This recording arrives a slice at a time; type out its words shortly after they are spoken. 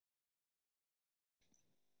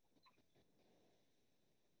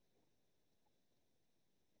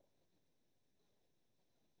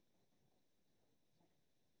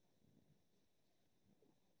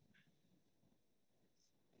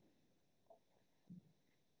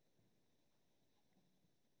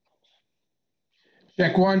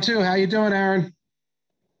Check one, two. How you doing, Aaron?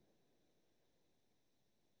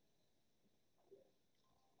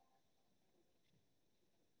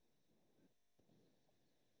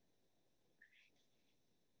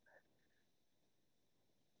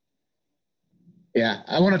 Yeah,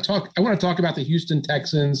 I want to talk. I want to talk about the Houston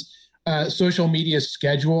Texans social media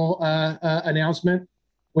schedule announcement,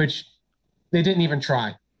 which they didn't even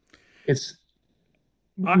try. It's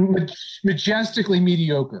I majestically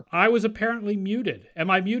mediocre. I was apparently muted.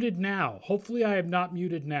 Am I muted now? Hopefully I am not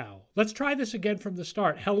muted now. Let's try this again from the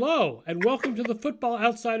start. Hello and welcome to the Football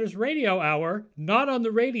Outsiders Radio Hour, not on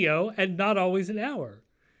the radio and not always an hour,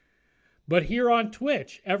 but here on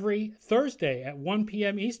Twitch every Thursday at 1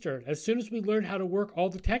 p.m. Eastern as soon as we learn how to work all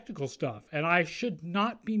the technical stuff, and I should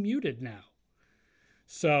not be muted now.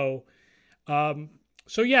 So, um,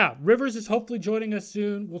 so yeah, Rivers is hopefully joining us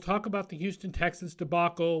soon. We'll talk about the Houston Texans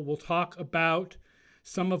debacle. We'll talk about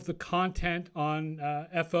some of the content on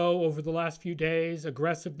FO over the last few days,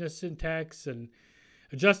 aggressiveness syntax and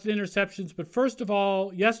adjusted interceptions. But first of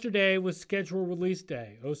all, yesterday was schedule release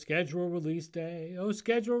day. Oh, schedule release day. Oh,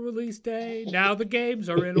 schedule release day. Now the games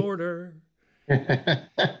are in order.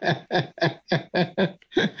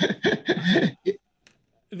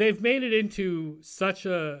 They've made it into such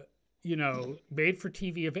a made for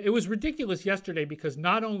TV event. It was ridiculous yesterday because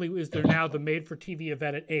not only is there now the made for TV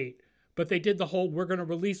event at 8, but they did the whole we're going to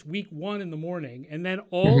release week 1 in the morning, and then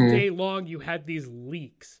all day long you had these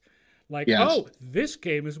leaks. Like, Yes. oh, this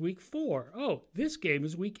game is week 4. Oh, this game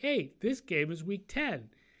is week 8. This game is week 10.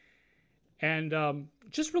 And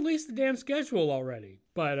just release the damn schedule already.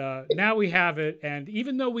 But now we have it, and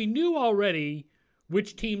even though we knew already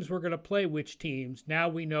which teams were going to play which teams, now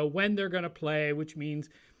we know when they're going to play, which means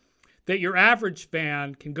that your average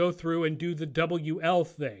fan can go through and do the WL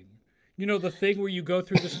thing. You know, the thing where you go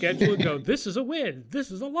through the schedule and go, this is a win, this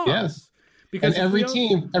is a loss. Yes. Because And every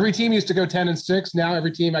team used to go 10-6. Now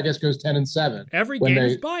every team, I guess, goes 10-7. Every game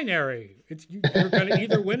is binary. You're going to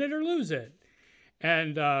either win it or lose it.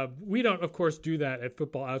 And we don't, of course, do that at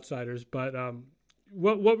Football Outsiders. But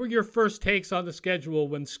what were your first takes on the schedule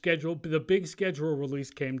when the big schedule release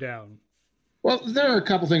came down? Well, there are a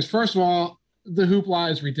couple things. First of all, the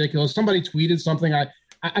hoopla is ridiculous. Somebody tweeted something.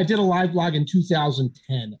 I did a live blog in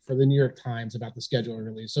 2010 for the New York Times about the schedule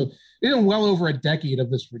release. So it's been well over a decade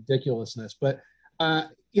of this ridiculousness. But on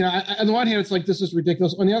the one hand, it's like this is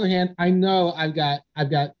ridiculous. On the other hand, I know I've got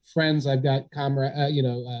friends, I've got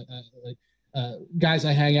guys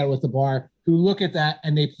I hang out with at the bar who look at that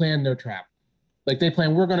and they plan their travel. Like they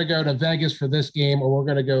plan, we're going to go to Vegas for this game, or we're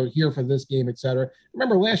going to go here for this game, et cetera.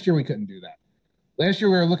 Remember, last year we couldn't do that. Last year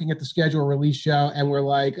we were looking at the schedule release show, and we're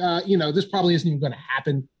like, this probably isn't even going to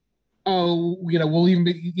happen. Oh, we'll even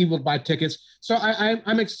be able to buy tickets. So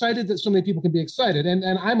I'm excited that so many people can be excited,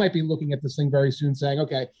 and I might be looking at this thing very soon, saying,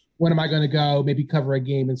 okay, when am I going to go? Maybe cover a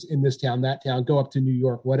game in this town, that town, go up to New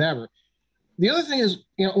York, whatever. The other thing is,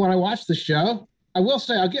 when I watched the show, I will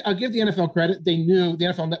say I'll give the NFL credit. They knew the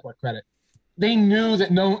NFL Network credit. They knew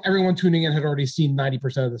that everyone tuning in had already seen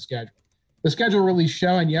 90% of the schedule. The schedule release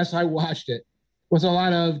show, and yes, I watched it, was a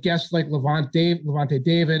lot of guests like Levante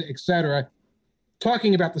David, et cetera,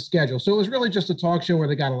 talking about the schedule. So it was really just a talk show where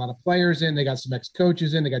they got a lot of players in, they got some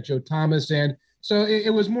ex-coaches in, they got Joe Thomas in. So it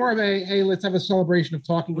was more of a, hey, let's have a celebration of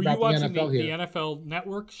talking Were about you watching the NFL here. the NFL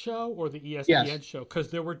Network show or the ESPN Yes. show?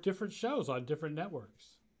 Because there were different shows on different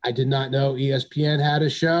networks. I did not know ESPN had a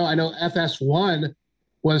show. I know FS1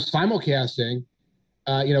 was simulcasting.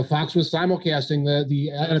 Fox was simulcasting the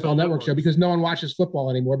NFL Network show because no one watches football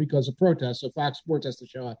anymore because of protests. So Fox Sports has to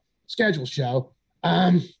show a scheduled show.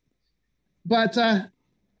 But I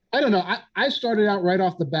don't know. I started out right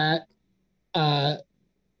off the bat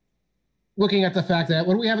looking at the fact that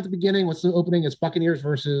what do we have at the beginning? What's the opening? It's Buccaneers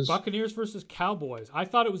versus Cowboys. I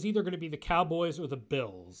thought it was either going to be the Cowboys or the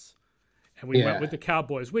Bills. And we went with the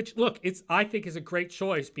Cowboys, which, look, I think is a great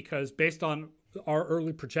choice because based on our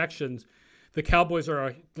early projections, the Cowboys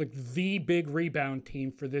are like the big rebound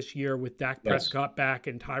team for this year with Dak Prescott back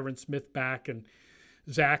and Tyron Smith back and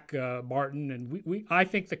Zach Martin. And I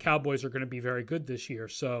think the Cowboys are going to be very good this year.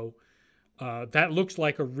 So that looks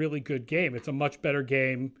like a really good game. It's a much better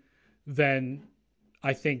game than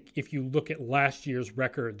I think if you look at last year's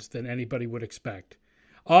records than anybody would expect.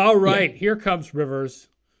 All right, Here comes Rivers.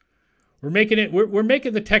 We're making it. We're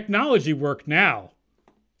making the technology work now.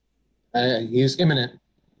 He's imminent.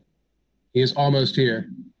 He is almost here.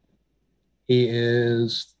 He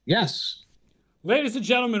is, yes. Ladies and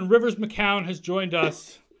gentlemen, Rivers McCown has joined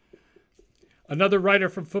us. Another writer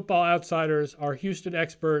from Football Outsiders, our Houston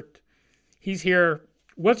expert. He's here.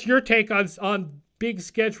 What's your take on big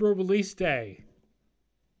schedule release day?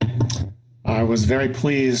 I was very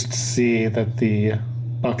pleased to see that the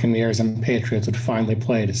Buccaneers and Patriots would finally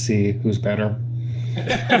play to see who's better.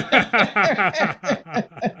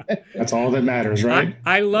 That's all that matters, right?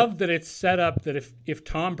 I love that it's set up that if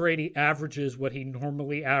Tom Brady averages what he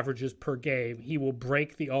normally averages per game, he will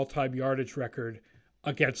break the all-time yardage record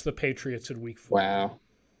against the Patriots in Week 4.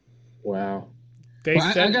 Wow.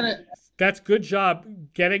 That's good job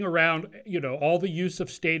getting around, all the use of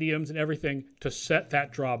stadiums and everything to set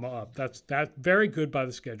that drama up. That's very good by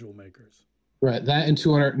the schedule makers. Right, that and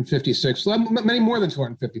 256, many more than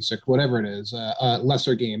 256, whatever it is,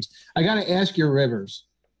 lesser games. I got to ask you, Rivers,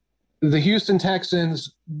 the Houston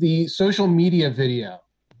Texans, the social media video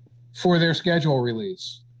for their schedule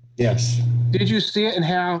release. Yes. Did you see it, and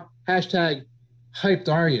how hashtag hyped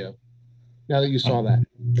are you now that you saw that?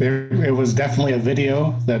 It was definitely a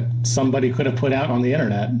video that somebody could have put out on the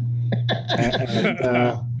internet.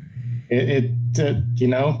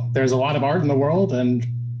 There's a lot of art in the world, and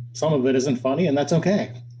some of it isn't funny, and that's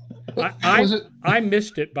okay. I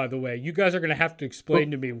missed it, by the way. You guys are going to have to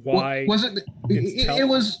explain to me why. Was it? It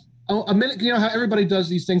was a minute. You know how everybody does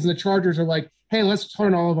these things, and the Chargers are like, "Hey, let's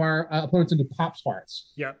turn all of our opponents into pop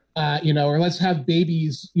stars." Yeah. Or let's have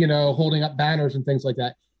babies, holding up banners and things like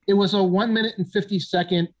that. It was a 1 minute and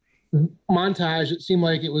 50-second montage. It seemed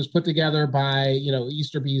like it was put together by,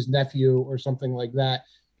 Easterby's nephew or something like that,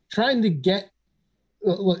 trying to get.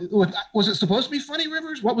 Was it supposed to be funny,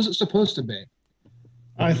 Rivers? What was it supposed to be?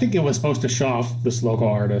 I think it was supposed to show off this local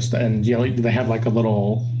artist, and they have like a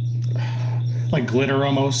little, like glitter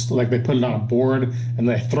almost, like they put it on a board and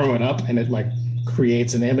they throw it up, and it like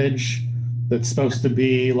creates an image that's supposed to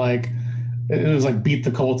be like, it was like beat the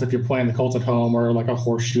Colts if you're playing the Colts at home, or like a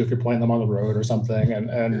horseshoe if you're playing them on the road or something.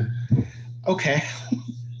 And okay,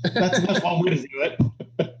 that's one way to do it.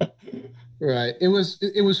 Right. It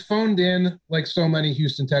was phoned in, like so many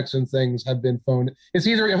Houston Texan things have been phoned. It's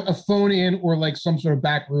either a phone in or like some sort of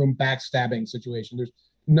backroom backstabbing situation. There's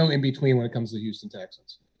no in between when it comes to the Houston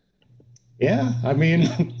Texans. Yeah, I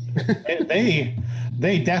mean,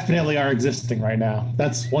 they definitely are existing right now.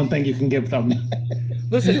 That's one thing you can give them.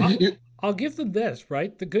 Listen, I'll give them this,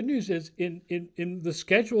 right? The good news is in the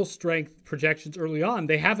schedule strength projections early on,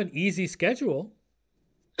 they have an easy schedule.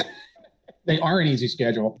 They are an easy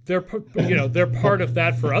schedule. They're part of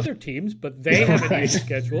that for other teams, but they have an easy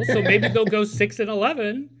schedule. So maybe they'll go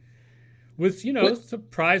 6-11 with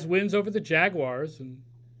surprise wins over the Jaguars. And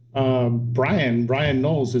Brian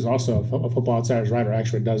Knowles, who's also a Football Outsiders writer,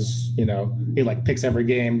 actually does he like picks every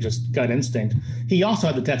game, just gut instinct. He also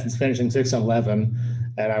had the Texans finishing 6-11,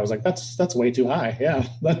 and I was like, that's way too high. Yeah,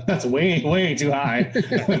 that's way too high.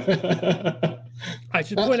 I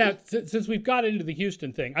should point out, since we've got into the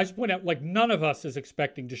Houston thing, I should point out, like, none of us is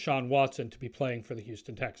expecting Deshaun Watson to be playing for the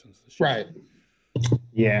Houston Texans this year. Right.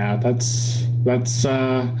 Yeah, that's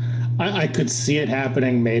I could see it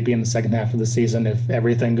happening maybe in the second half of the season if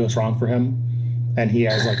everything goes wrong for him and he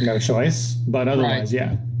has like no choice. But otherwise,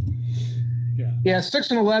 right. Yeah,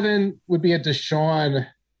 6-11 would be a Deshaun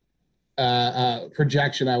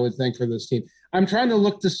projection, I would think, for this team. I'm trying to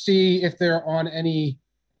look to see if they're on any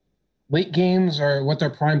late games or what their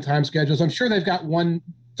prime time schedules. I'm sure they've got one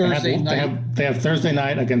Thursday night. They have Thursday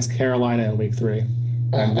night against Carolina in week 3.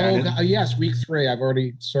 Yes, week 3. I've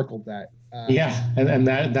already circled that. And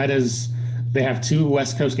that is, they have 2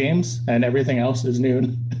 West Coast games, and everything else is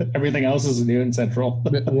noon. Everything else is noon Central.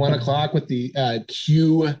 1 o'clock with the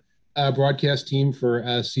Q broadcast team for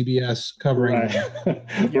CBS covering.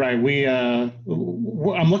 Right. Right.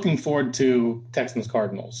 I'm looking forward to Texans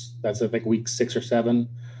Cardinals. That's I think week 6 or 7.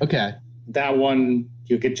 Okay. That one,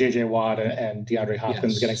 you get J.J. Watt and DeAndre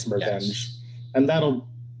Hopkins getting some revenge. And that'll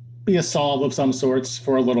be a solve of some sorts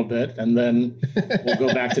for a little bit, and then we'll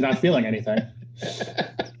go back to not feeling anything.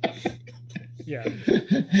 Yeah.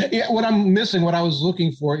 What I'm missing, what I was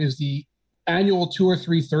looking for, is the annual 2 or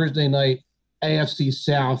 3 Thursday night AFC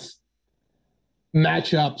South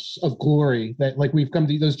matchups of glory that, like, we've come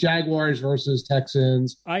to those Jaguars versus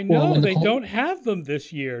Texans. I know they don't have them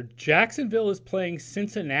this year. Jacksonville is playing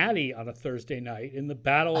Cincinnati on a Thursday night in the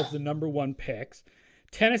battle of the number 1 picks.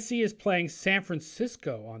 Tennessee is playing San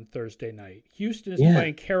Francisco on Thursday night. Houston is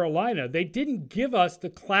playing Carolina. They didn't give us the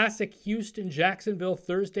classic Houston-Jacksonville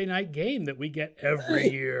Thursday night game that we get every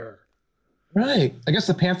year. Right. I guess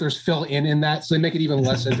the Panthers fill in that, so they make it even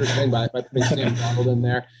less interesting by putting Sam Darnold in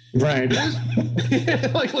there. Right.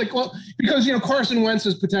 Because Carson Wentz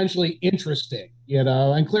is potentially interesting,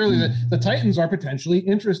 and clearly the Titans are potentially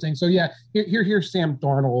interesting. So here's Sam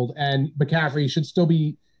Darnold, and McCaffrey should still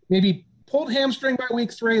be maybe pulled hamstring by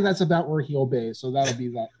week 3. That's about where he'll be. So that'll be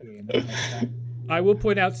that game. I will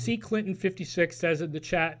point out, C. Clinton 56 says in the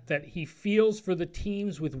chat that he feels for the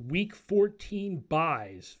teams with Week 14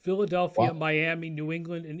 buys: Philadelphia, Miami, New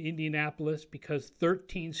England, and Indianapolis, because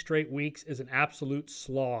 13 straight weeks is an absolute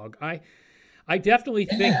slog. I definitely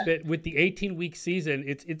think that with the 18-week season,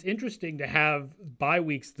 it's interesting to have bye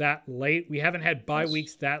weeks that late. We haven't had bye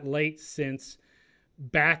weeks that late since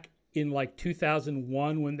back in like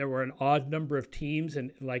 2001, when there were an odd number of teams and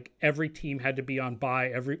like every team had to be on bye.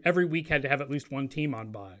 Every week had to have at least one team on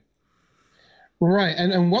bye. Right.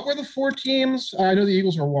 And what were the 4 teams? I know the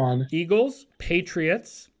Eagles were one. Eagles,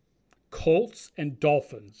 Patriots, Colts, and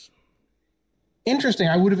Dolphins. Interesting.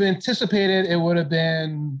 I would have anticipated it would have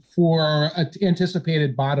been for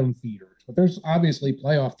anticipated bottom feeders, but there's obviously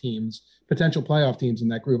potential playoff teams in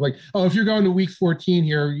that group. Like, oh, if you're going to week 14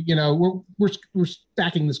 here, we're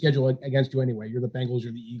stacking the schedule against you anyway. You're the Bengals,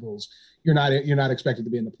 you're the Eagles. You're not expected to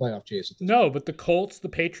be in the playoff chase. No, but the Colts, the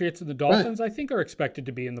Patriots, and the Dolphins, right, I think are expected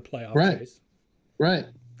to be in the playoff chase. Right.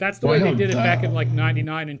 That's the way they did it back in like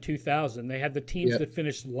 99 and 2000. They had the teams that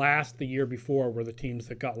finished last the year before were the teams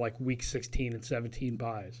that got like week 16 and 17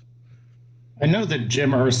 buys. I know that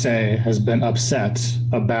Jim Irsay has been upset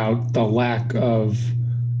about the lack of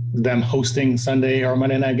them hosting Sunday or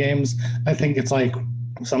Monday night games. I think it's like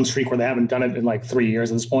some streak where they haven't done it in like 3 years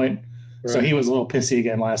at this point. Right. So he was a little pissy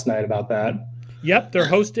again last night about that. Yep, they're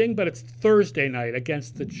hosting, but it's Thursday night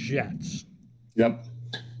against the Jets. Yep.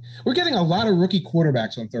 We're getting a lot of rookie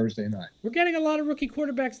quarterbacks on Thursday night. We're getting a lot of rookie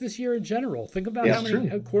quarterbacks this year in general. Think about how many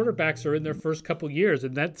quarterbacks are in their first couple years.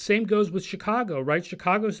 And that same goes with Chicago, right?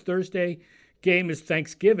 Chicago's Thursday game is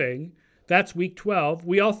Thanksgiving. That's week 12.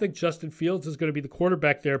 We all think Justin Fields is going to be the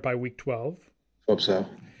quarterback there by week 12. Hope so.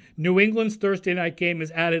 New England's Thursday night game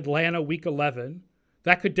is at Atlanta week 11.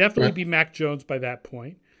 That could definitely be Mac Jones by that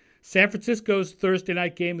point. San Francisco's Thursday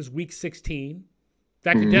night game is week 16.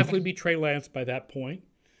 That could definitely be Trey Lance by that point.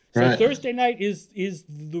 So Thursday night is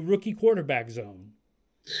the rookie quarterback zone.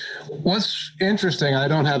 What's interesting, I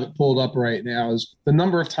don't have it pulled up right now, is the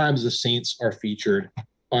number of times the Saints are featured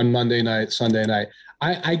on Monday night, Sunday night.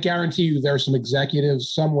 I guarantee you there are some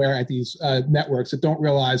executives somewhere at these networks that don't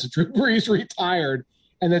realize that Drew Brees retired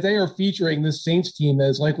and that they are featuring this Saints team that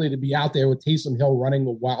is likely to be out there with Taysom Hill running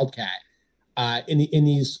the Wildcat in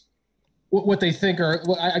these what they think are,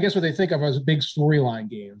 I guess what they think of as big storyline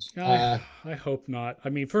games. I hope not. I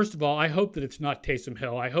mean, first of all, I hope that it's not Taysom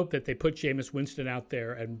Hill. I hope that they put Jameis Winston out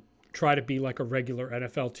there and try to be like a regular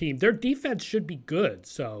NFL team. Their defense should be good.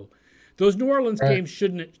 So those New Orleans games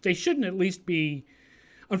shouldn't at least be,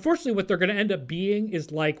 unfortunately, what they're going to end up being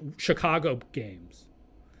is like Chicago games.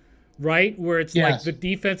 Right? Where it's like the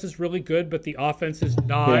defense is really good, but the offense is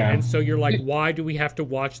not. Yeah. And so you're like, why do we have to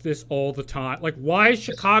watch this all the time? Like, why is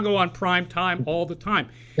Chicago on prime time all the time?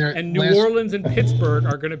 And New Orleans and Pittsburgh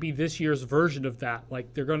are going to be this year's version of that.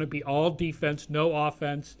 Like, they're going to be all defense, no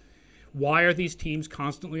offense. Why are these teams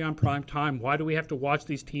constantly on prime time? Why do we have to watch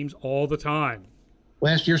these teams all the time?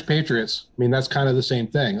 Last year's Patriots, I mean, that's kind of the same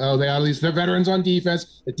thing. Oh, they got they're veterans on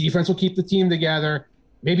defense. The defense will keep the team together.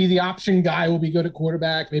 Maybe the option guy will be good at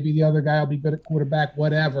quarterback. Maybe the other guy will be good at quarterback,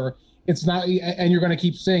 whatever. It's not, and you're going to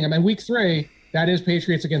keep seeing them. And week 3, that is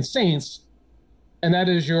Patriots against Saints. And that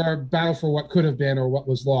is your battle for what could have been or what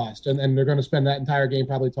was lost. And they're going to spend that entire game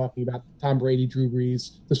probably talking about Tom Brady, Drew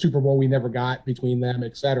Brees, the Super Bowl we never got between them,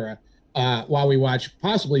 et cetera, while we watch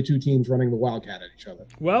possibly 2 teams running the Wildcat at each other.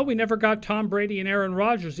 Well, we never got Tom Brady and Aaron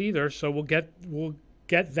Rodgers either, so we'll get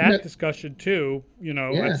that discussion too,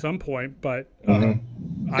 at some point. But I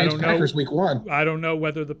don't know. Packers week 1. I don't know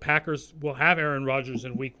whether the Packers will have Aaron Rodgers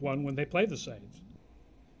in week 1 when they play the Saints.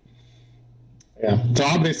 Yeah. So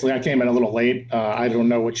obviously I came in a little late. I don't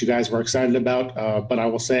know what you guys were excited about, but I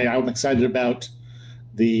will say I'm excited about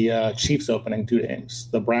the Chiefs opening 2 games,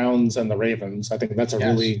 the Browns and the Ravens. I think that's a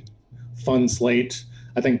really fun slate.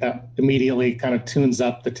 I think that immediately kind of tunes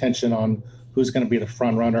up the tension on who's going to be the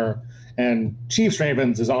front runner. And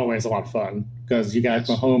Chiefs-Ravens is always a lot of fun because you got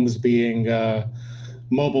Mahomes being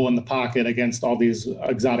mobile in the pocket against all these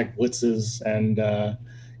exotic blitzes, and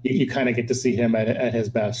you kind of get to see him at his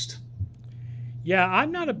best. Yeah,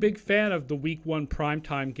 I'm not a big fan of the week 1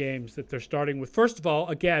 primetime games that they're starting with. First of all,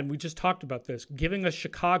 again, we just talked about this. Giving us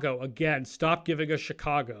Chicago, again, stop giving us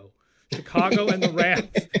Chicago. Chicago and the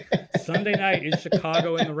Rams. Sunday night is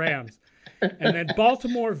Chicago and the Rams. And then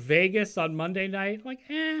Baltimore, Vegas on Monday night.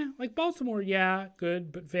 Like Baltimore, yeah,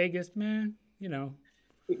 good, but Vegas, man,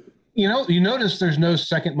 You notice there's no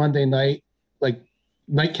second Monday night,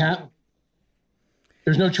 nightcap.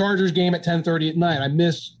 There's no Chargers game at 10:30 at night. I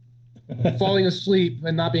miss falling asleep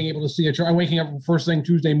and not being able to see it. I'm waking up first thing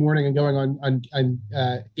Tuesday morning and going on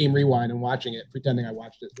Game Rewind and watching it, pretending I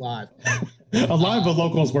watched it live. A lot of the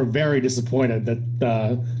locals were very disappointed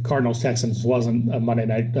that Cardinals Texans wasn't a Monday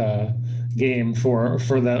night game for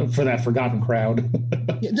that forgotten crowd.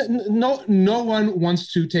 No one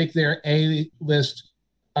wants to take their A-list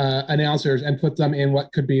announcers and put them in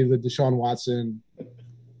what could be the Deshaun Watson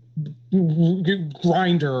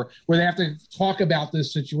grinder where they have to talk about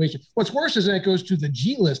this situation. What's worse is that it goes to the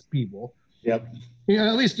G-list people. Yep.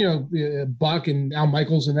 At least Buck and Al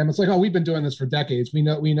Michaels and them. It's like, oh, we've been doing this for decades. We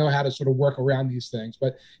know how to sort of work around these things.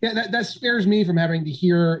 But yeah, that spares me from having to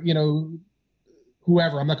hear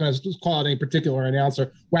whoever, I'm not going to call it a particular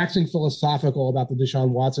announcer, waxing philosophical about the Deshaun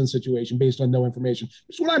Watson situation based on no information.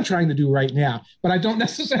 It's what I'm trying to do right now, but I don't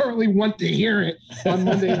necessarily want to hear it on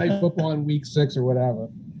Monday Night Football in Week 6 or whatever.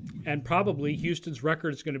 And probably Houston's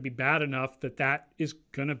record is going to be bad enough that is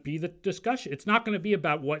going to be the discussion. It's not going to be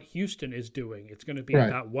about what Houston is doing. It's going to be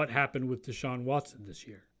about what happened with Deshaun Watson this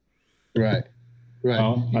year. Right.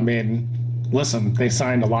 Well, I mean, listen, they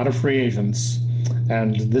signed a lot of free agents,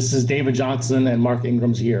 and this is David Johnson and Mark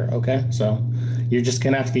Ingram's year, okay? So you're just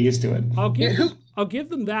going to have to get used to it. I'll give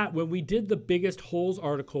them that. When we did the biggest holes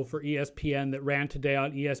article for ESPN that ran today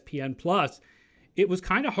on ESPN Plus, it was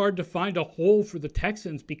kind of hard to find a hole for the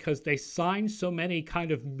Texans because they signed so many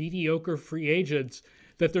kind of mediocre free agents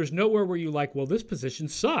that there's nowhere where you're like, well, this position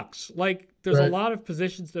sucks. Like, there's a lot of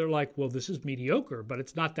positions that are like, well, this is mediocre, but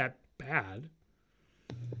it's not that bad.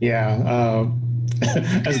 Yeah.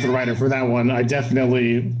 As the writer for that one, I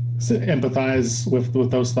definitely empathize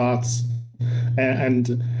with those thoughts.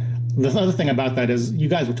 And the other thing about that is you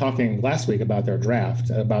guys were talking last week about their draft,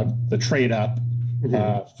 about the trade up.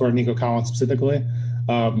 For Nico Collins specifically,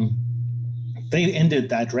 they ended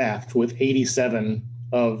that draft with 87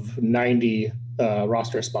 of 90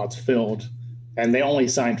 roster spots filled, and they only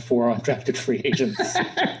signed 4 undrafted free agents.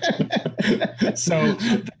 So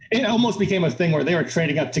it almost became a thing where they were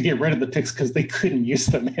trading up to get rid of the picks because they couldn't use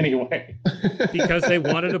them anyway. Because they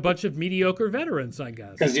wanted a bunch of mediocre veterans, I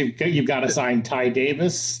guess. Because you've got to sign Ty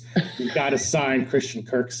Davis, you've got to sign Christian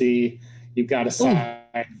Kirksey, you've got to sign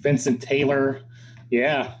Vincent Taylor.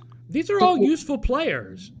 Yeah. These are all useful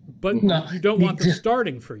players, but you don't want them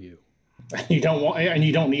starting for you. You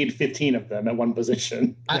don't need 15 of them at one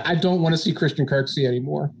position. I don't want to see Christian Kirksey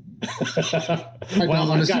anymore.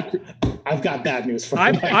 I've got bad news for you.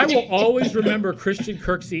 I will always remember Christian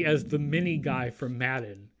Kirksey as the mini guy from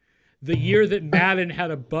Madden. The year that Madden had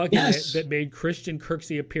a bug in it that made Christian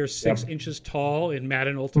Kirksey appear 6 inches tall in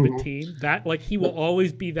Madden Ultimate Team. That, he will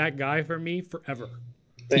always be that guy for me forever.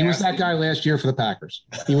 He was that guy last year for the Packers.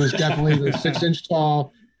 He was definitely the 6-inch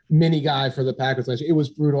tall mini guy for the Packers last year. It was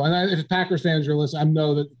brutal. And if Packers fans are listening, I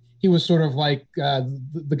know that he was sort of like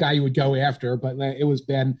the guy you would go after, but it was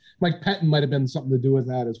bad. Mike Pettin might have been something to do with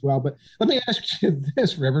that as well. But let me ask you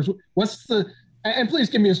this, Rivers. And please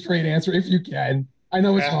give me a straight answer if you can. I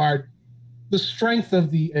know it's hard. The strength of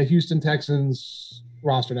the Houston Texans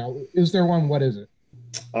roster now, is there one? What is it?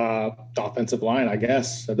 Offensive line, I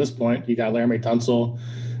guess. At this point, you got Laramie Tunsil.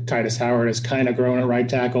 Titus Howard has kind of grown at right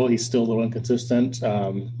tackle. He's still a little inconsistent.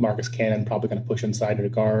 Marcus Cannon probably going to push inside to the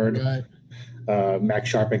guard. Right. Max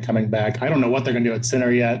Sharpen coming back. I don't know what they're going to do at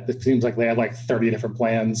center yet. It seems like they have 30 different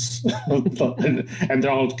plans, and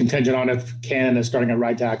they're all contingent on if Cannon is starting at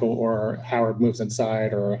right tackle or Howard moves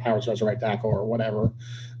inside or Howard starts at right tackle or whatever.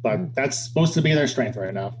 But that's supposed to be their strength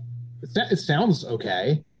right now. It sounds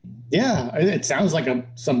okay. Yeah, it sounds like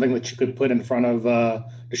something that you could put in front of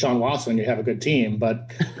Deshaun Watson. You have a good team, but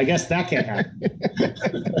I guess that can't happen.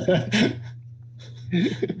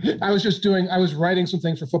 I was writing some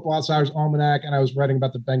things for Football Outsiders Almanac, and I was writing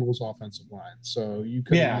about the Bengals offensive line. So you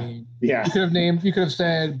could have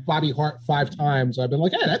said Bobby Hart 5 times. I've been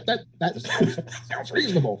like, hey, that sounds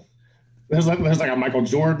reasonable. There's like a Michael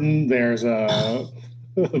Jordan. There's a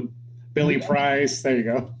Billy Price. There you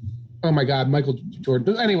go. Oh my God, Michael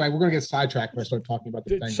Jordan. But anyway, we're going to get sidetracked when I start talking about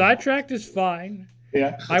the Bengals. Sidetracked is fine.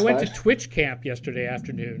 Yeah, I went to Twitch camp yesterday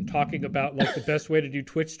afternoon talking about the best way to do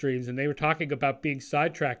Twitch streams, and they were talking about being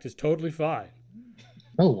sidetracked is totally fine.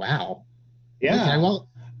 Oh, wow. Yeah. Okay, well,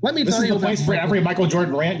 let me tell you. This is the place for every Michael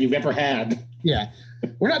Jordan rant you've ever had. Yeah.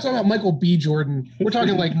 We're not talking about Michael B. Jordan. We're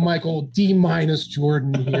talking like Michael D-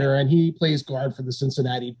 Jordan here, and he plays guard for the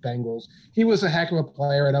Cincinnati Bengals. He was a heck of a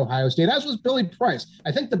player at Ohio State, as was Billy Price.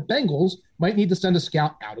 I think the Bengals might need to send a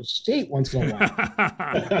scout out of state once in a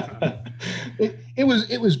while. It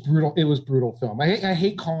was brutal. It was brutal film. I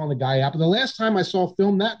hate calling the guy out, but the last time I saw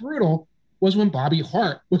film that brutal was when Bobby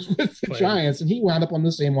Hart was with the Played. Giants, and he wound up on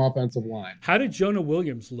the same offensive line. How did Jonah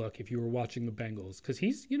Williams look if you were watching the Bengals? Because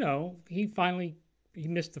he's, he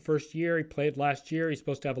missed the first year. He played last year. He's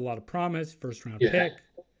supposed to have a lot of promise. First round pick.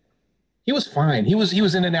 He was fine. He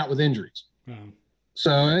was in and out with injuries. Oh.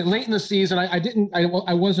 So late in the season,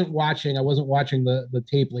 I wasn't watching the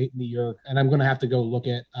tape late in the year, and I'm going to have to go look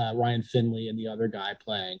at Ryan Finley and the other guy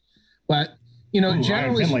playing. But generally,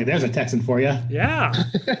 Ryan Finley, there's a Texan for you. Yeah,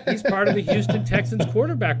 he's part of the Houston Texans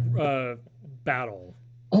quarterback battle.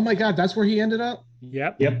 Oh my God, that's where he ended up.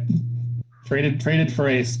 Yep. Traded for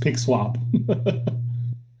a pick swap.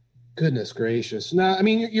 Goodness gracious! Now, I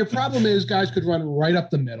mean, your problem is guys could run right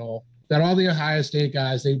up the middle. That all the Ohio State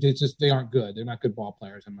guys, they aren't good. They're not good ball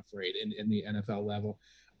players, I'm afraid, in the NFL level.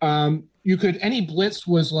 Any blitz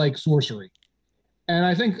was like sorcery.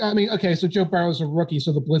 And okay, so Joe Burrow's a rookie,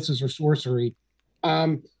 so the blitzes are sorcery.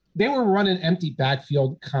 They were running empty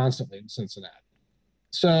backfield constantly in Cincinnati.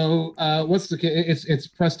 So it's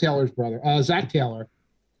Press Taylor's brother, Zach Taylor.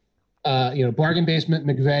 Bargain basement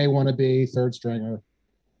McVay wannabe, third stringer.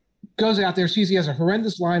 Goes out there, sees he has a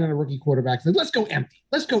horrendous line and a rookie quarterback. Said, let's go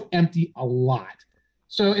empty a lot.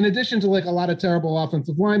 So in addition to like a lot of terrible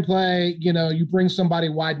offensive line play, you bring somebody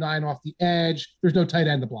wide nine off the edge. There's no tight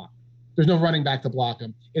end to block. There's no running back to block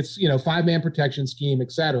him. It's, 5-man protection scheme,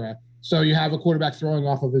 etc. So you have a quarterback throwing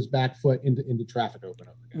off of his back foot into traffic open.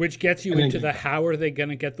 Which gets you into the how are they going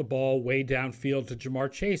to get the ball way downfield to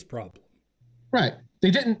Jamar Chase problem. Right.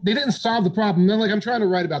 They didn't solve the problem. They're like, I'm trying to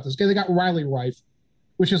write about this. Okay, they got Riley Rife,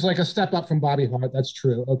 which is like a step up from Bobby Hart. That's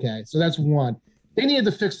true. Okay, so that's one. They needed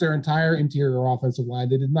to fix their entire interior offensive line.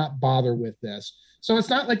 They did not bother with this. So it's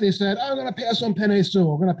not like they said, I'm going to pass on Penei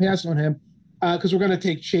Sewell. We're going to pass on him because we're going to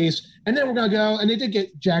take Chase. And then we're going to go. And they did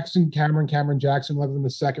get Cameron Jackson, love in the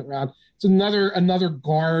second round. It's another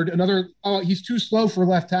guard. He's too slow for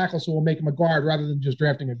left tackle, so we'll make him a guard rather than just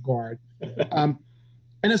drafting a guard.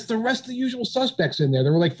 And it's the rest of the usual suspects in there.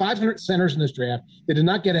 There were like 500 centers in this draft. They did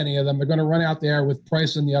not get any of them. They're going to run out there with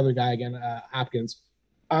Price and the other guy again, Hopkins.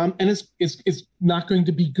 And it's not going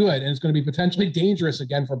to be good, and it's going to be potentially dangerous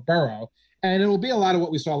again for Burrow. And it will be a lot of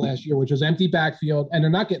what we saw last year, which is empty backfield, and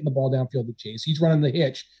they're not getting the ball downfield to Chase. He's running the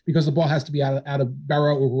hitch because the ball has to be out of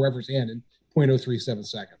Burrow or whoever's hand in 0.037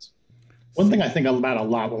 seconds. One thing I think about a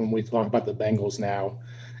lot when we talk about the Bengals now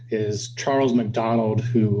is Charles McDonald,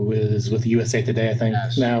 who is with USA Today, I think,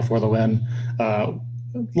 now for the win.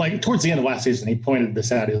 Like towards the end of last season, he pointed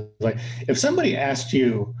this out. He was like, if somebody asked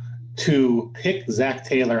you to pick Zach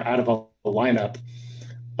Taylor out of a lineup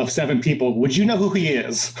of 7 people, would you know who he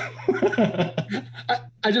is?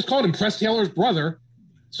 I just called him Press Taylor's brother.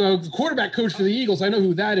 So the quarterback coach for the Eagles, I know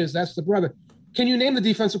who that is. That's the brother. Can you name the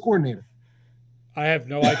defensive coordinator? I have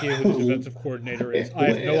no idea who the defensive coordinator is. I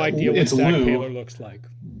have no idea what Zach Taylor looks like.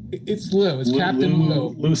 It's Lou. It's Captain Lou.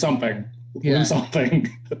 Lou something. Yeah. Lou something.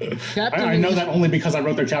 I know that only because I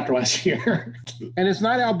wrote their chapter last year. And it's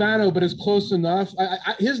not Albano, but it's close enough.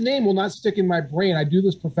 His name will not stick in my brain. I do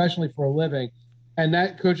this professionally for a living. And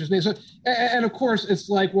that coach's name. So, and of course, it's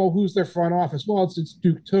like, well, who's their front office? Well, it's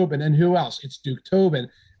Duke Tobin. And who else? It's Duke Tobin.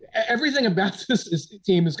 Everything about this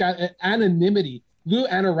team has got anonymity. Lou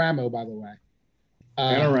Anaramo, by the way.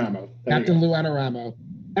 Anaramo. Captain Lou Anaramo.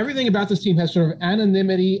 Everything about this team has sort of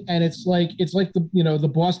anonymity, and it's like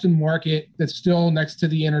the Boston market that's still next to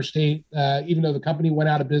the interstate. Even though the company went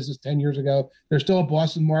out of business 10 years ago, there's still a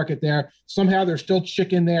Boston market there. Somehow there's still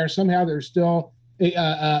chicken there. Somehow there's still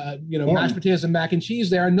mashed potatoes and mac and cheese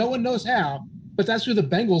there, and no one knows how. But that's who the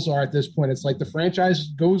Bengals are at this point. It's like the franchise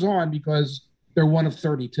goes on because they're one of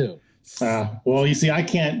 32. Well, you see, I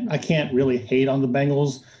can't really hate on the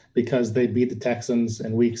Bengals because they beat the Texans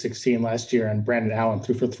in Week 16 last year, and Brandon Allen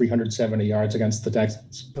threw for 370 yards against the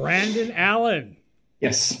Texans. Brandon Allen.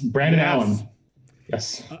 Yes, Brandon Allen.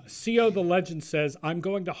 Yes. CO the Legend says, I'm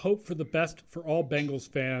going to hope for the best for all Bengals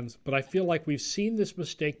fans, but I feel like we've seen this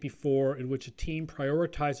mistake before in which a team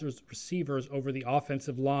prioritizes receivers over the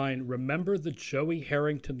offensive line. Remember the Joey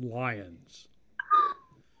Harrington Lions.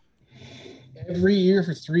 Every year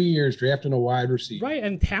for 3 years, drafting a wide receiver. Right,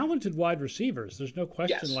 and talented wide receivers. There's no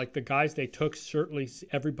question. Yes. Like the guys they took, certainly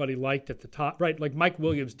everybody liked at the top. Right, like Mike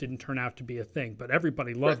Williams didn't turn out to be a thing, but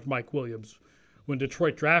everybody loved Mike Williams when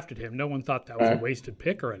Detroit drafted him. No one thought that was a wasted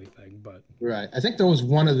pick or anything. But right, I think there was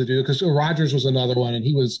one of the dudes because Rodgers was another one, and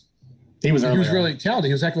he was really talented.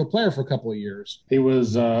 He was a heck of a player for a couple of years. He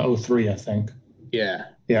was 03, I think. Yeah.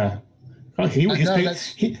 Oh, he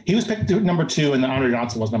was picked number 2, and Andre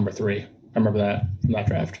Johnson was number 3. I remember that from that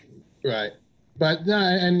draft. Right. But no,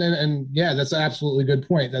 and yeah, that's an absolutely good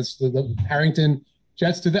point. That's the Harrington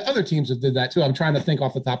Jets to the other teams that did that too. I'm trying to think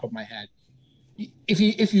off the top of my head.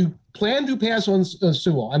 if you plan to pass on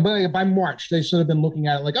Sewell, and by March they should have been looking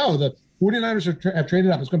at it like, oh, the 49ers have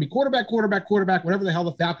traded up. It's going to be quarterback, whatever the hell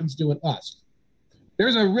the Falcons do with us.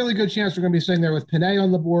 There's a really good chance we're going to be sitting there with Penei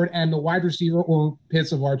on the board and the wide receiver or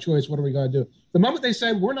Pitts of our choice. What are we going to do? The moment they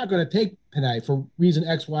said we're not going to take Penei for reason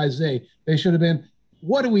X, Y, Z, they should have been,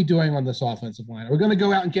 what are we doing on this offensive line? Are we going to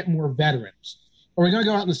go out and get more veterans? Are we going to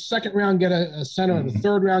go out in the second round, get a center, in the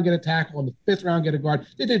third round, get a tackle, in the fifth round, get a guard?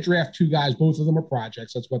 They did draft 2 guys. Both of them are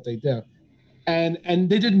projects. That's what they do. And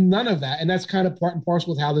they did none of that. And that's kind of part and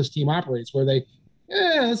parcel with how this team operates, where they,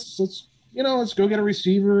 let's go get a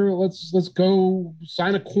receiver. Let's go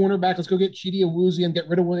sign a cornerback. Let's go get Chidi Awuzie and get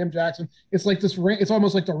rid of William Jackson. It's like this. It's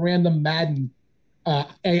almost like the random Madden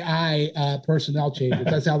AI personnel changes.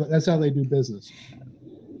 That's how they do business.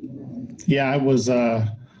 Yeah, I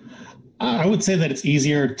would say that it's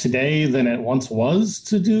easier today than it once was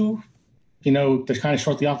to do, to kind of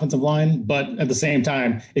short the offensive line. But at the same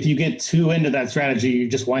time, if you get too into that strategy, you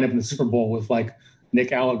just wind up in the Super Bowl with like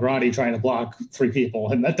Nick Allegretti trying to block 3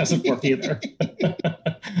 people, and that doesn't work either.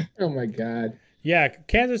 Oh my God. Yeah,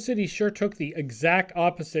 Kansas City sure took the exact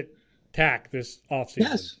opposite tack this offseason.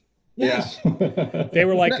 Yes. Yeah. They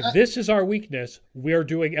were like, this is our weakness. We're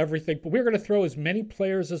doing everything, but we're going to throw as many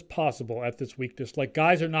players as possible at this weakness. Like,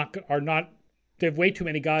 guys are not, they have way too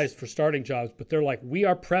many guys for starting jobs, but they're like, we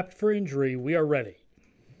are prepped for injury. We are ready.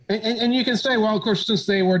 And you can say, well, of course, since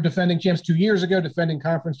they were defending champs 2 years ago, defending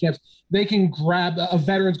conference champs, they can grab a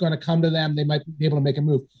veteran's going to come to them. They might be able to make a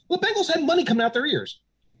move. Well, the Bengals had money coming out their ears.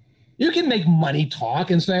 You can make money talk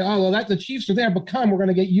and say, oh, well, the Chiefs are there, but we're going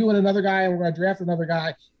to get you and another guy, and we're going to draft another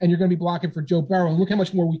guy, and you're going to be blocking for Joe Burrow, and look how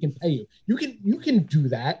much more we can pay you. You can do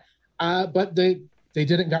that, but they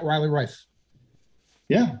did it and got Riley Rife.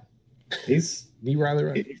 Yeah, he's Riley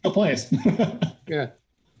Rife. He still plays. Yeah.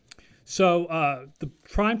 So the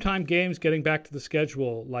primetime games, getting back to the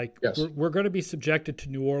schedule, yes. we're going to be subjected to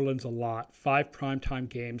New Orleans a lot. 5 primetime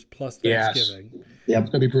games plus Thanksgiving. Yes. Yeah, it's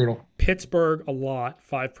going to be brutal. Pittsburgh a lot,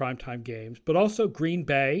 5 primetime games, but also Green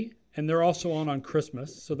Bay, and they're also on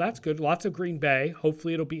Christmas, so that's good. Lots of Green Bay.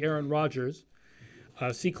 Hopefully it'll be Aaron Rodgers.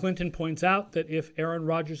 C. Clinton points out that if Aaron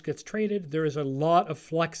Rodgers gets traded, there is a lot of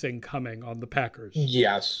flexing coming on the Packers.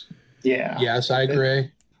 Yes. Yeah. Yes, I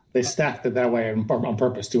agree. They stacked it that way on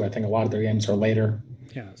purpose, too. I think a lot of their games are later.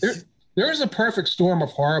 Yes. There is a perfect storm of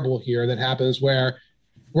horrible here that happens where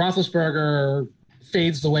Roethlisberger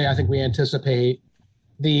fades the way I think we anticipate.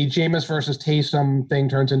 The Jameis versus Taysom thing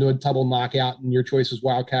turns into a double knockout, and your choice is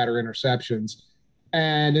Wildcat or interceptions.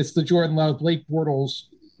 And it's the Jordan Love, Blake Bortles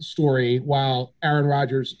story while Aaron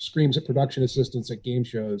Rodgers screams at production assistants at game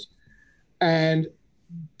shows. And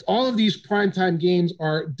all of these primetime games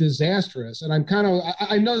are disastrous. And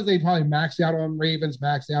I know that they probably maxed out on Ravens,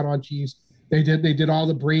 maxed out on Chiefs. They did all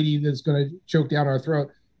the Brady that's going to choke down our throat.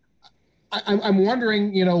 I'm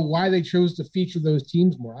wondering, why they chose to feature those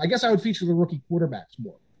teams more. I guess I would feature the rookie quarterbacks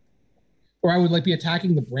more, or I would be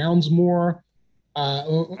attacking the Browns more.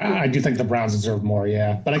 I do think the Browns deserve more,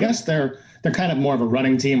 yeah. But I guess they're kind of more of a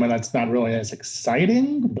running team, and that's not really as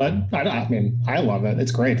exciting. But I love it.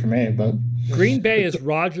 It's great for me. But Green Bay is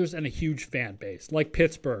Rodgers and a huge fan base, like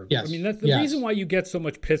Pittsburgh. Yes. That's the reason why you get so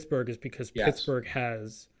much Pittsburgh is because Pittsburgh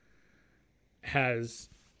has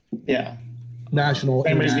national.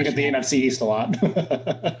 Same reason you get the NFC East a lot.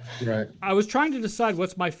 Right. I was trying to decide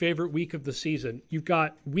what's my favorite week of the season. You've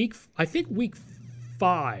got week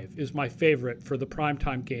 5 is my favorite for the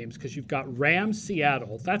primetime games because you've got Rams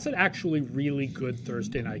Seattle. That's an actually really good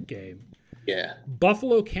Thursday night game. Yeah.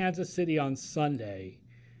 Buffalo Kansas City on Sunday,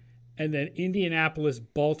 and then Indianapolis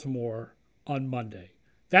Baltimore on Monday.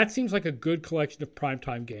 That seems like a good collection of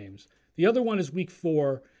primetime games. The other one is week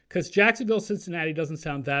 4 because Jacksonville Cincinnati doesn't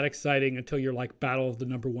sound that exciting until you're like battle of the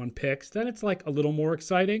number 1 picks. Then it's like a little more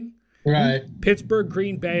exciting. Right. Pittsburgh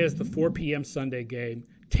Green Bay is the 4 p.m. Sunday game.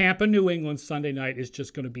 Tampa, New England Sunday night is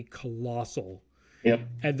just going to be colossal. Yep.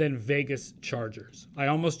 And then Vegas Chargers. I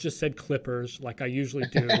almost just said Clippers like I usually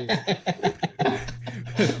do.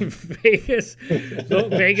 Vegas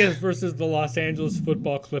versus the Los Angeles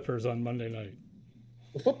Football Clippers on Monday night.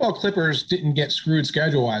 The football Clippers didn't get screwed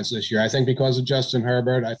schedule-wise this year. I think because of Justin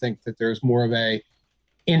Herbert. I think that there's more of a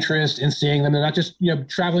interest in seeing them. They're not just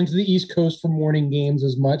traveling to the East Coast for morning games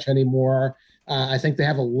as much anymore. I think they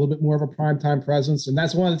have a little bit more of a primetime presence, and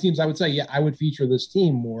that's one of the teams I would say, I would feature this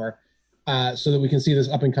team more so that we can see this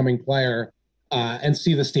up-and-coming player and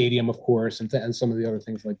see the stadium, of course, and some of the other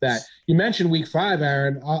things like that. You mentioned week 5,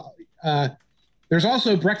 Aaron. There's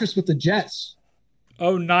also Breakfast with the Jets.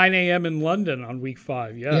 Oh, 9 a.m. in London on week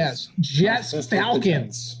 5, yes. Yes, Jets,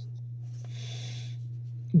 Falcons.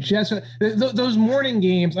 Just those morning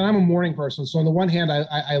games, and I'm a morning person, so on the one hand,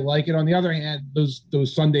 I like it. On the other hand, those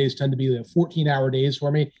Sundays tend to be the 14-hour days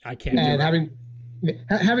for me. I can't. And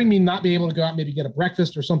having me not be able to go out and maybe get a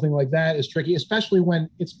breakfast or something like that is tricky, especially when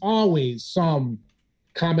it's always some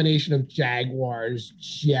combination of Jaguars,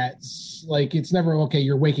 Jets. Like it's never okay.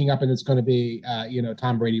 You're waking up and it's going to be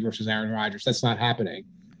Tom Brady versus Aaron Rodgers. That's not happening.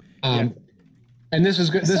 And this is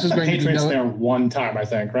good. This is going Patriots to be there one time, I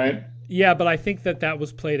think, right? Yeah, but I think that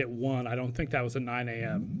was played at 1. I don't think that was at 9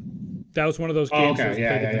 a.m. That was one of those games that was played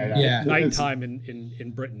at nighttime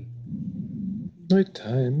in Britain.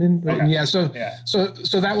 Nighttime in Britain. Okay. Yeah. So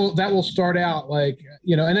that will start out like,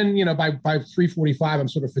 and then, by 3:45, I'm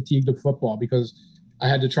sort of fatigued of football because I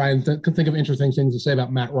had to try and think of interesting things to say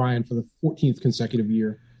about Matt Ryan for the 14th consecutive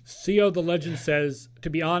year. CO the Legend says, to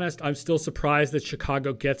be honest, I'm still surprised that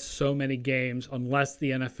Chicago gets so many games unless the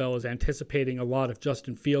NFL is anticipating a lot of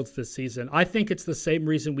Justin Fields this season. I think it's the same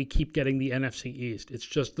reason we keep getting the NFC East. It's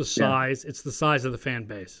just the size. It's the size of the fan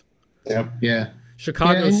base. Yep. Yeah.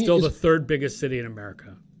 Chicago is still the third biggest city in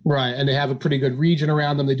America. Right. And they have a pretty good region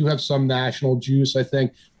around them. They do have some national juice, I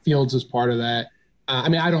think. Fields is part of that.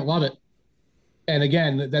 I don't love it. And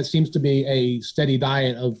again, that seems to be a steady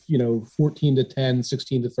diet of, 14-10,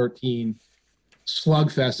 16-13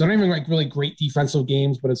 slugfest. I don't even like really great defensive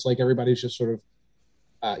games, but it's like everybody's just sort of,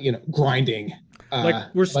 grinding.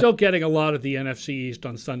 We're still getting a lot of the NFC East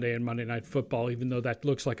on Sunday and Monday Night Football, even though that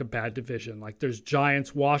looks like a bad division. Like there's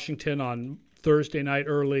Giants, Washington on Thursday night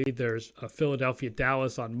early. There's Philadelphia,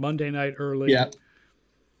 Dallas on Monday night early. Yeah.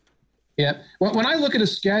 Yeah. When I look at a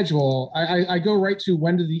schedule, I go right to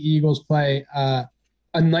when do the Eagles play a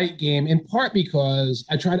night game, in part because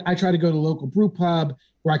I try to go to local brew pub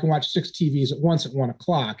where I can watch 6 TVs at once at 1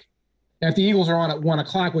 o'clock. And if the Eagles are on at 1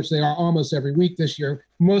 o'clock, which they are almost every week this year,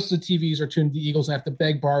 most of the TVs are tuned to the Eagles. I have to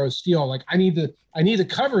beg, borrow, steal. Like I need to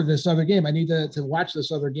cover this other game. I need to watch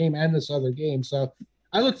this other game and this other game. So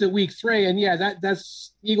I looked at week 3 and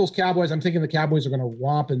that's Eagles Cowboys. I'm thinking the Cowboys are going to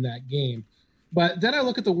romp in that game. But then I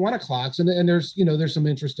look at the 1 o'clocks and there's, there's some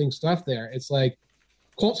interesting stuff there. It's like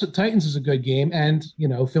Colts at Titans is a good game. And,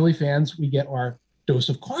 Philly fans, we get our dose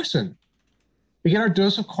of Carson. We get our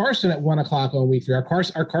dose of Carson at 1 o'clock on week 3, our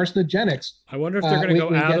carcinogenics. I wonder if they're going to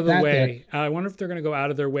go out of the way. I wonder if they're going to go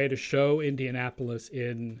out of their way to show Indianapolis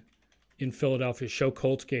in Philadelphia, show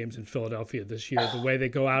Colts games in Philadelphia this year, the way they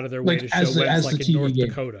go out of their way to show wins like in North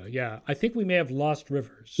Dakota. Yeah. I think we may have lost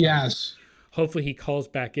Rivers. So yes. Hopefully he calls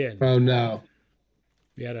back in. Oh, no.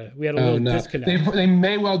 We had a little disconnect. They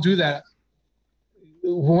may well do that.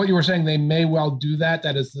 What you were saying, they may well do that.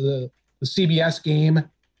 That is the CBS game.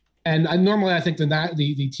 And normally I think the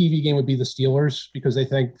TV game would be the Steelers because they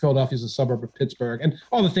think Philadelphia is a suburb of Pittsburgh and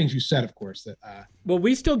all the things you said, of course. Well,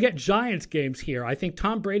 we still get Giants games here. I think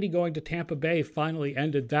Tom Brady going to Tampa Bay finally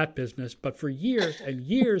ended that business. But for years and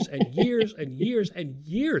years and years and years and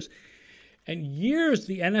years and years,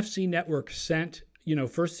 the NFC Network sent,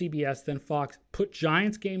 first CBS, then Fox, put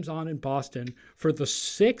Giants games on in Boston for the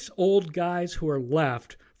 6 old guys who are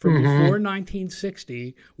left from before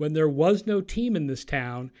 1960, when there was no team in this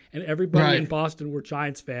town and everybody in Boston were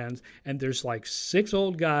Giants fans. And there's like 6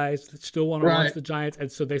 old guys that still want to watch the Giants.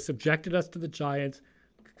 And so they subjected us to the Giants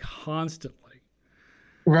constantly.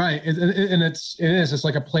 Right. And it's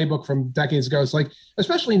like a playbook from decades ago. It's like,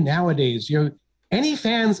 especially nowadays, any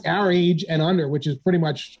fans our age and under, which is pretty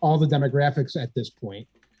much all the demographics at this point,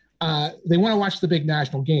 they want to watch the big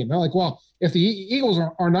national game. They're like, well, if the Eagles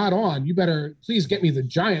are not on, you better please get me the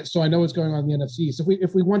Giants so I know what's going on in the NFC. So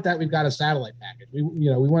if we want that, we've got a satellite package. We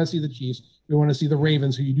want to see the Chiefs. We want to see the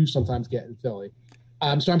Ravens, who you do sometimes get in Philly.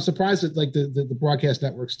 So I'm surprised that like the broadcast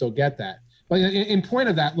networks still get that. But in point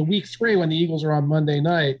of that, the week 3 when the Eagles are on Monday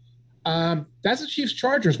night, that's the Chiefs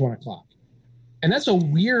Chargers 1 o'clock. And that's a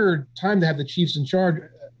weird time to have the Chiefs in Chargers.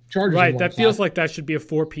 Right. That feels like that should be a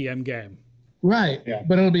 4 p.m. game. Right. Yeah.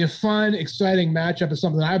 But it'll be a fun, exciting matchup. It's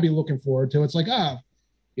something I'd be looking forward to. It's like, I'll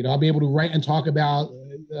be able to write and talk about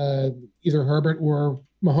either Herbert or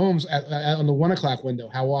Mahomes on the 1 o'clock window.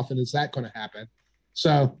 How often is that going to happen?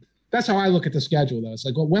 So that's how I look at the schedule, though. It's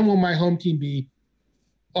like, well, when will my home team be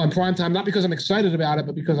on prime time? Not because I'm excited about it,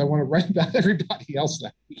 but because I want to write about everybody else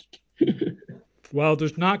that week. Well,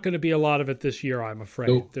 there's not going to be a lot of it this year, I'm afraid.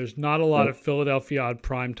 Nope. There's not a lot of Philadelphia on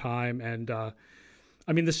prime time. And,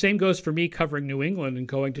 the same goes for me covering New England and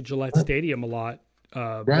going to Gillette Stadium a lot.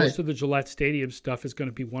 Most of the Gillette Stadium stuff is going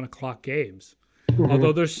to be 1 o'clock games. Mm-hmm.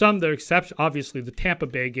 Although there's some that are exceptions. Obviously, the Tampa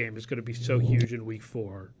Bay game is going to be so huge in week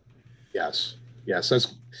 4. Yes.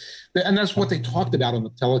 That's what they talked about on the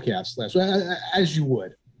telecast last week, as you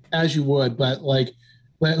would. But like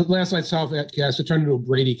last night's telecast, it turned into a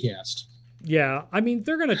Brady cast. Yeah, I mean,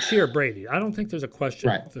 they're going to cheer Brady. I don't think there's a question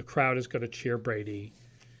Right. the crowd is going to cheer Brady.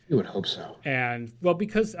 You would hope so. And, well,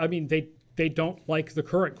 because, I mean, they don't like the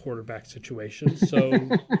current quarterback situation. So,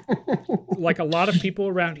 like a lot of people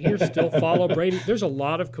around here still follow Brady. There's a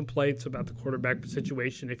lot of complaints about the quarterback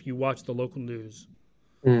situation if you watch the local news.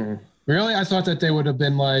 Really? I thought that they would have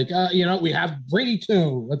been like, we have Brady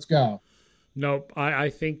too. Let's go. Nope. I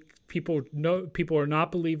think people are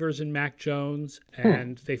not believers in Mac Jones,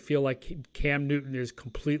 and they feel like Cam Newton is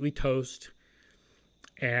completely toast.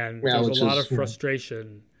 And there's a lot of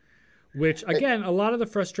frustration. Which, again, a lot of the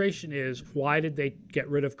frustration is, why did they get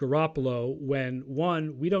rid of Garoppolo when,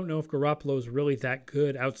 one, we don't know if Garoppolo is really that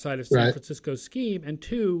good outside of San Francisco's scheme, and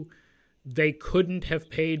two, they couldn't have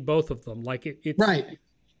paid both of them. Like, it's right.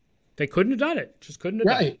 They couldn't have done it. Just couldn't have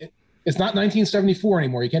done it. It's not 1974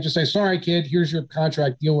 anymore. You can't just say, sorry, kid, here's your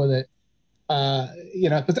contract, deal with it.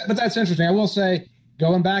 But that's interesting. I will say,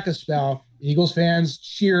 going back a spell, Eagles fans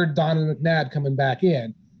cheered Donovan McNabb coming back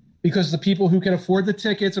in, because the people who can afford the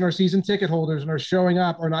tickets and are season ticket holders and are showing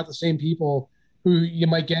up are not the same people who you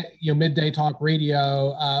might get, midday talk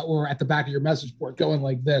radio or at the back of your message board going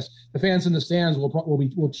like this. The fans in the stands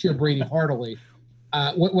will cheer Brady heartily.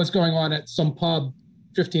 What's going on at some pub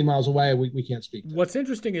 15 miles away, we can't speak to. What's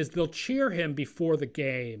interesting is they'll cheer him before the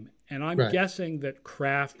game, and I'm guessing that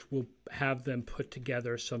Kraft will have them put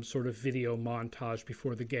together some sort of video montage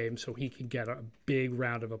before the game so he can get a big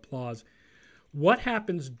round of applause. What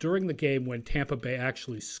happens during the game when Tampa Bay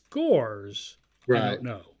actually scores? I don't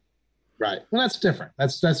know. Right. Well, that's different.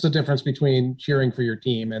 That's the difference between cheering for your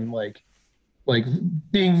team and like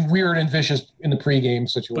being weird and vicious in the pregame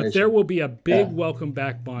situation. But there will be a big welcome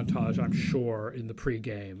back montage, I'm sure, in the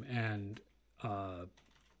pregame, and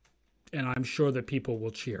I'm sure that people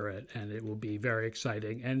will cheer it, and it will be very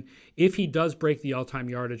exciting. And if he does break the all-time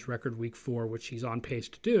yardage record week 4, which he's on pace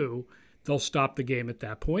to do, they'll stop the game at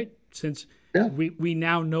that point, since we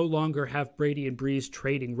now no longer have Brady and Breeze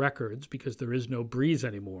trading records because there is no Breeze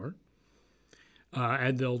anymore.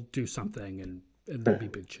 And they'll do something, and there'll be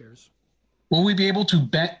big cheers. Will we be able to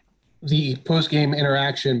bet the post-game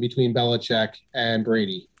interaction between Belichick and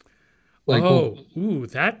Brady?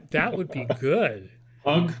 That would be good.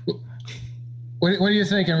 Hug. What are you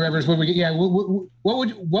thinking, Rivers? What would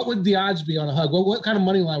the odds be on a hug? What kind of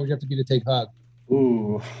money line would you have to be to take hug?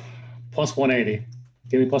 Ooh, plus 180.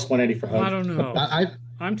 Give me plus 180 for hug. I don't know.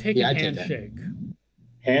 I'm taking handshake.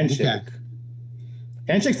 Handshake. Okay.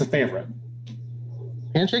 Handshake's the favorite.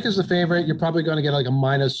 Handshake is the favorite. You're probably going to get like a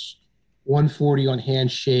minus 140 on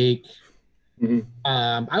handshake.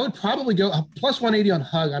 I would probably go plus 180 on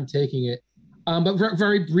hug. I'm taking it. But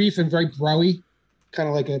very brief and very broy, kind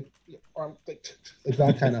of like a like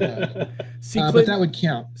that kind of hug. But that would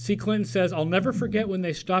count. C. Clinton says, I'll never forget when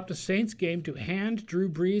they stopped a Saints game to hand Drew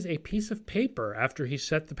Brees a piece of paper after he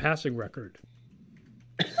set the passing record.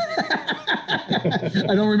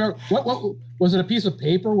 I don't remember. What was it? A piece of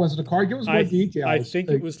paper? Was it a card? Give us more details. I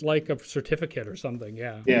think it was like a certificate or something.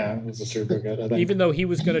 Yeah. Yeah, it was a certificate. I think. Even though he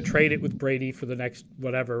was going to trade it with Brady for the next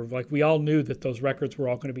whatever, like we all knew that those records were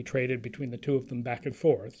all going to be traded between the two of them back and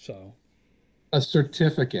forth. So, a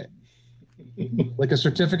certificate, like a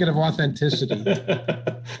certificate of authenticity.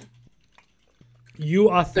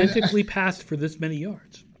 You authentically passed for this many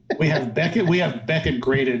yards. We have Beckett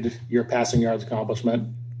graded your passing yards accomplishment.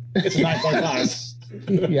 It's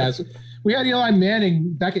 9.5. Yes. We had Eli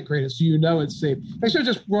Manning Beckett graded, so it's safe. I should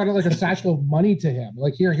have just brought like a satchel of money to him.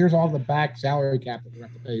 Like, here's all the back salary cap that we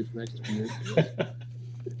have to pay for the next 2 years.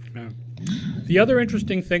 Yeah. The other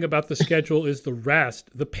interesting thing about the schedule is the rest.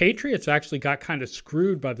 The Patriots actually got kind of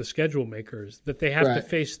screwed by the schedule makers, that they have to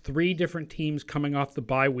face 3 different teams coming off the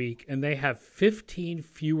bye week, and they have 15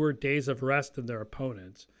 fewer days of rest than their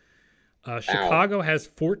opponents. Chicago has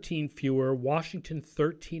 14 fewer, Washington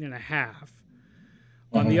 13 and a half.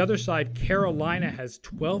 On the other side, Carolina has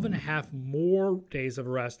 12 and a half more days of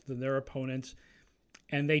rest than their opponents,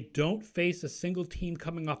 and they don't face a single team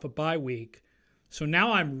coming off a bye week. So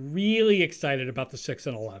now I'm really excited about the 6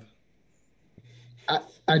 and 11.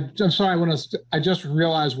 I'm sorry. I just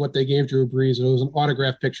realized what they gave Drew Brees. It was an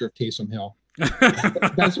autographed picture of Taysom Hill.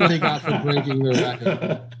 That's what he got for breaking the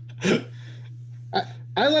record.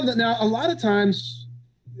 I love that. Now, a lot of times,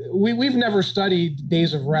 we've never studied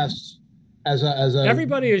days of rest as a.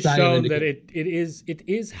 Everybody has shown that it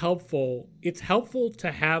is helpful. It's helpful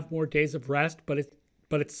to have more days of rest, but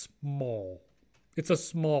it's small. It's a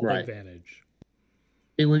small advantage.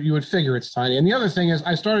 You would figure it's tiny. And the other thing is,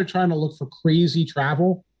 I started trying to look for crazy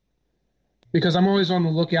travel, because I'm always on the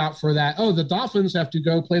lookout for that. Oh, the Dolphins have to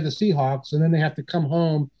go play the Seahawks, and then they have to come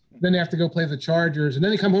home Then they have to go play the Chargers, and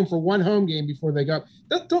then they come home for one home game before they go.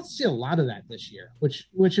 Don't see a lot of that this year, which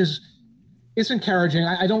is it's encouraging.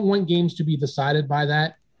 I don't want games to be decided by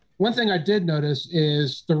that. One thing I did notice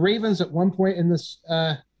is the Ravens at one point in the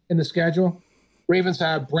schedule, Ravens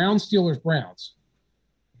have Browns, Steelers, Browns.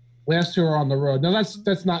 Last two are on the road. Now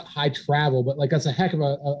that's not high travel, but like that's a heck of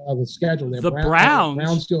a schedule. The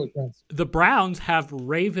Browns, Steelers, Browns. The Browns have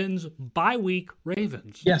Ravens bye week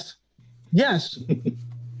Ravens. Yes.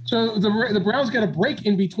 So the Browns get a break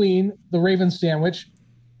in between the Ravens sandwich,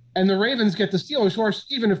 and the Ravens get the Steelers. Or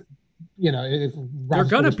even if if they're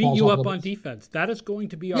going to beat you up on defense, that is going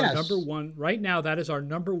to be our number one right now. That is our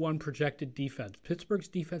number one projected defense. Pittsburgh's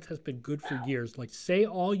defense has been good for years. Like, say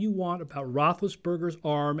all you want about Roethlisberger's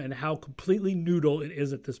arm and how completely noodle it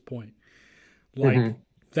is at this point. Like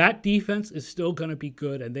that defense is still going to be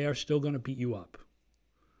good, and they are still going to beat you up.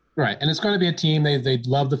 Right, and it's going to be a team. They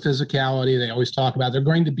love the physicality. They always talk about. They're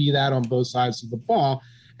going to be that on both sides of the ball.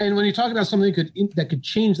 And when you talk about something that could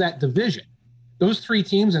change that division. Those three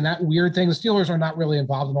teams and that weird thing, the Steelers are not really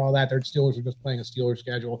involved in all that. Their Steelers are just playing a Steelers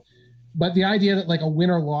schedule. But the idea that like a win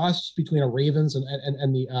or loss between a Ravens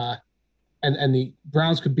and the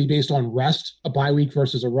Browns could be based on rest, a bye week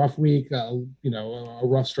versus a rough week, a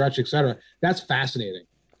rough stretch, et cetera. That's fascinating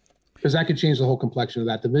because that could change the whole complexion of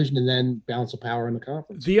that division and then balance of power in the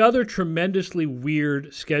conference. The other tremendously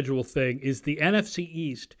weird schedule thing is the NFC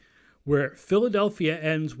East, where Philadelphia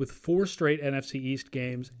ends with 4 straight NFC East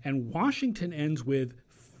games and Washington ends with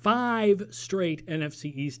 5 straight NFC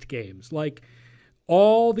East games. Like,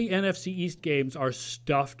 all the NFC East games are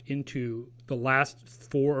stuffed into the last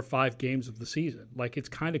 4 or 5 games of the season. Like, it's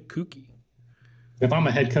kind of kooky. If I'm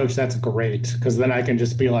a head coach, that's great, because then I can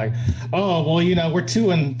just be like, oh, well, we're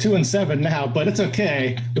 2-7 now, but it's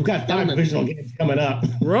okay. We've got 5 divisional games coming up.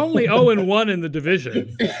 We're only 0-1 in the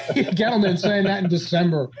division. Gettleman saying that in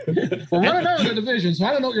December. We're 1-0 in the division, so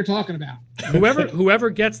I don't know what you're talking about.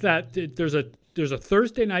 Whoever gets that, there's a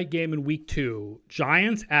Thursday night game in week 2,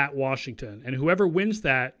 Giants at Washington, and whoever wins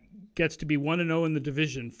that gets to be 1-0 in the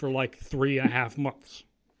division for like 3.5 months.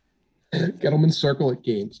 Gettleman circle at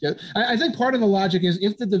games. Yeah, I think part of the logic is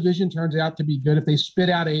if the division turns out to be good, if they spit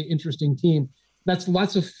out a interesting team, that's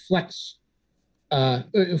lots of flex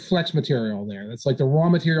material there. That's like the raw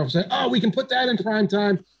material for saying, oh, we can put that in prime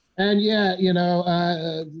time. And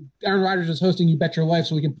Aaron Rodgers is hosting You Bet Your Life,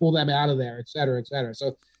 so we can pull them out of there, et cetera, et cetera.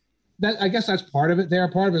 So I guess that's part of it there.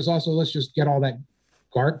 Part of it is also let's just get all that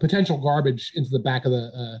potential garbage into the back of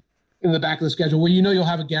the schedule where you'll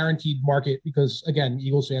have a guaranteed market because, again,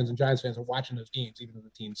 Eagles fans and Giants fans are watching those games even though the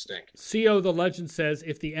teams stink. CO the Legend says,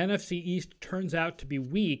 if the NFC East turns out to be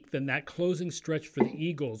weak, then that closing stretch for the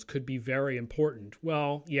Eagles could be very important.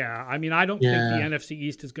 Well, yeah. I mean, I don't think the NFC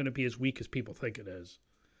East is going to be as weak as people think it is.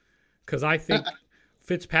 Because I think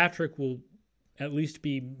Fitzpatrick will at least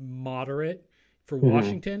be moderate for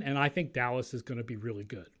Washington, and I think Dallas is going to be really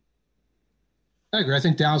good. I agree. I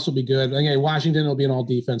think Dallas will be good. Okay, Washington will be an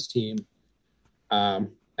all-defense team. And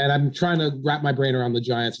I'm trying to wrap my brain around the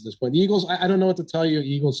Giants at this point. The Eagles, I don't know what to tell you,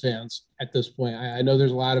 Eagles fans, at this point. I know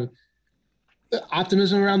there's a lot of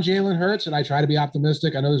optimism around Jalen Hurts, and I try to be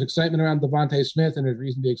optimistic. I know there's excitement around Devontae Smith, and there's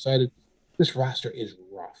reason to be excited. This roster is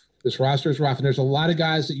rough. And there's a lot of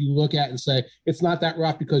guys that you look at and say, it's not that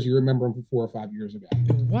rough because you remember them from 4 or 5 years ago.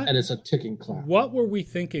 And it's a ticking clock. What were we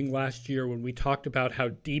thinking last year when we talked about how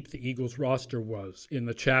deep the Eagles roster was in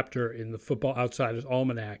the chapter in the Football Outsiders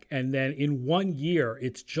Almanac? And then in 1 year,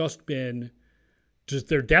 it's just been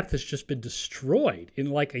their depth has just been destroyed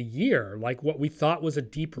in like a year. Like what we thought was a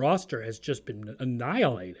deep roster has just been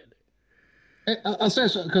annihilated. I'll say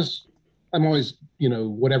so because I'm always,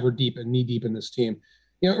 whatever deep and knee deep in this team.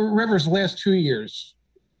 Rivers' last 2 years,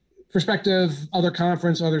 perspective, other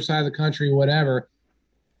conference, other side of the country, whatever.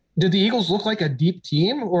 Did the Eagles look like a deep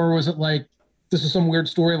team, or was it like this is some weird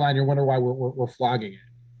storyline? You wonder why we're flogging it.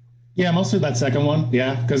 Yeah, mostly that second one.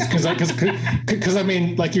 Yeah, because I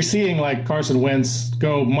mean, like you're seeing like Carson Wentz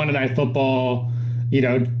go Monday Night Football,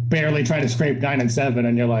 barely trying to scrape 9-7,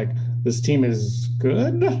 and you're like, this team is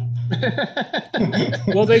good.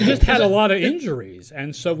 Well, they just had a lot of injuries,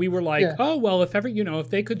 and so we were like, oh well, if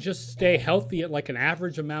they could just stay healthy at like an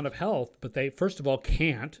average amount of health, but they first of all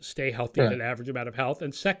can't stay healthy at an average amount of health,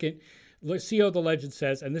 and second, CO the Legend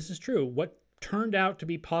says, and this is true, what turned out to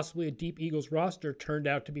be possibly a deep Eagles roster turned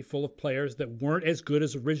out to be full of players that weren't as good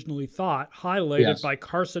as originally thought, highlighted by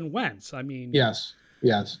Carson Wentz. I mean, yes,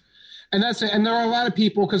 and that's it. And there are a lot of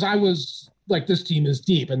people because I was like, this team is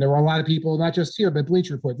deep. And there were a lot of people, not just here, but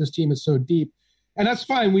Bleacher Report, this team is so deep. And that's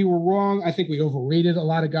fine. We were wrong. I think we overrated a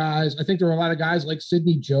lot of guys. I think there were a lot of guys like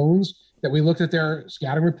Sidney Jones that we looked at their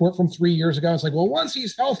scouting report from 3 years ago. It's like, well, once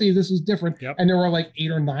he's healthy, this is different. Yep. And there were like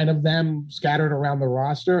 8 or 9 of them scattered around the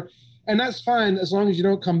roster. And that's fine as long as you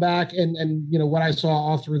don't come back and what I saw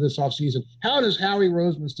all through this offseason. How does Howie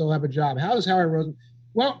Roseman still have a job? How does Howie Roseman?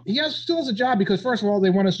 Well, he still has a job because, first of all, they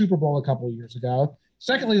won a Super Bowl a couple of years ago.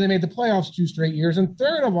 Secondly, they made the playoffs 2 straight years. And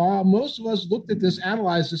third of all, most of us looked at this,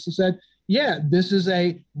 analyzed this, and said, yeah, this is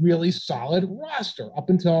a really solid roster up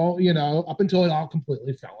until it all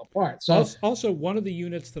completely fell apart. So also one of the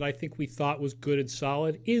units that I think we thought was good and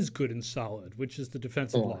solid is good and solid, which is the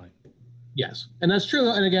defensive line. Yes, and that's true.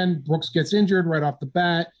 And again, Brooks gets injured right off the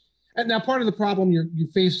bat. And now part of the problem you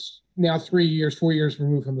face now 4 years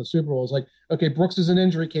removed from the Super Bowl is like, okay, Brooks is an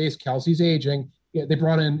injury case. Kelsey's aging. Yeah, they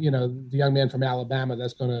brought in, the young man from Alabama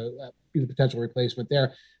that's going to be the potential replacement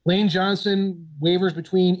there. Lane Johnson wavers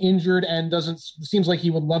between injured and seems like he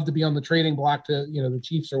would love to be on the trading block to, the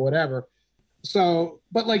Chiefs or whatever. So,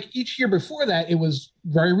 but like each year before that, it was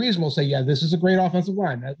very reasonable to say, yeah, this is a great offensive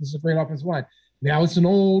line. This is a great offensive line. Now it's an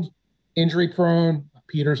old, injury prone.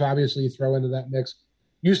 Peters, obviously, you throw into that mix.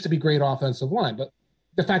 Used to be great offensive line, but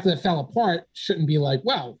the fact that it fell apart shouldn't be like,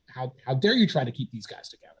 well, how dare you try to keep these guys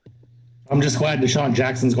together? I'm just glad Deshaun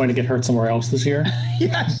Jackson's going to get hurt somewhere else this year.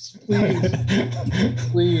 Yes, please.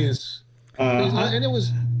 Please. And it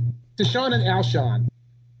was Deshaun and Alshon.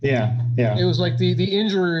 Yeah. It was like the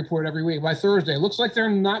injury report every week. By Thursday, it looks like they're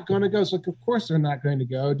not going to go. So, of course, they're not going to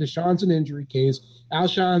go. Deshaun's an injury case.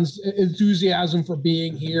 Alshon's enthusiasm for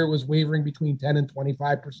being here was wavering between 10 and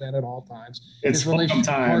 25% at all times. His relationship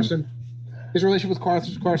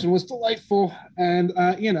with Carson was delightful. And,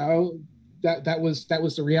 that was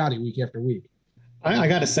the reality week after week. I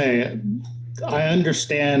got to say, I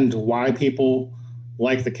understand why people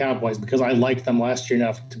like the Cowboys because I liked them last year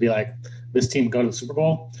enough to be like, this team go to the Super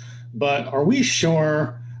Bowl. But are we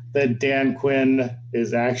sure that Dan Quinn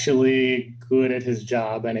is actually good at his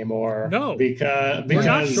job anymore? No, because we're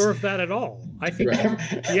not sure of that at all. I think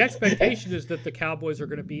the expectation is that the Cowboys are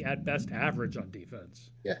going to be at best average on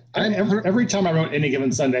defense. Yeah. Every time I wrote Any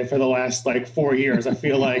Given Sunday for the last 4 years, I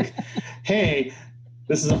feel like, hey,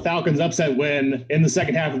 this is a Falcons upset win in the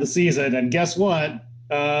second half of the season. And guess what?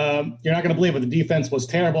 You're not going to believe it. The defense was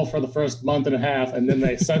terrible for the first month and a half, and then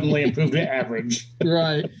they suddenly improved to average.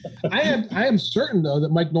 Right. I am certain, though,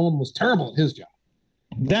 that Mike Nolan was terrible at his job.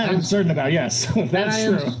 That I'm certain about, yes. That's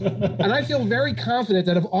true. And I feel very confident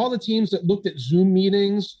that of all the teams that looked at Zoom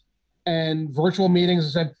meetings and virtual meetings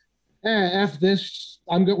and said, F this,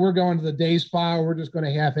 we're going to the day spa, or we're just going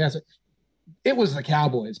to half-ass it, it was the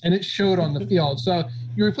Cowboys, and it showed on the field. So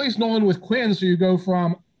you replace Nolan with Quinn, so you go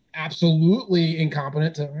from absolutely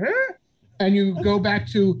incompetent to and you go back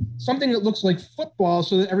to something that looks like football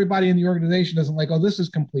so that everybody in the organization doesn't like, oh, this is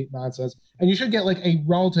complete nonsense. And you should get a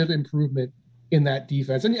relative improvement in that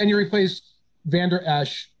defense. And you replace Vander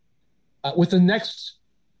Esch with the next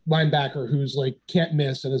linebacker who's can't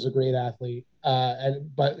miss and is a great athlete.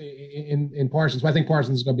 But in Parsons, but I think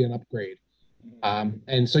Parsons is going to be an upgrade.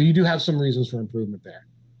 And so you do have some reasons for improvement there.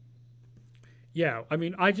 Yeah. I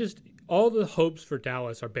mean, all the hopes for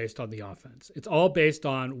Dallas are based on the offense. It's all based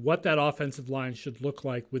on what that offensive line should look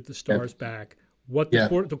like with the stars back, what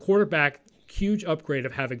the quarterback, huge upgrade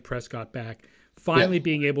of having Prescott back, finally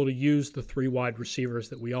being able to use the 3 wide receivers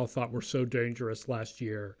that we all thought were so dangerous last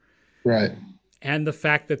year. Right. And the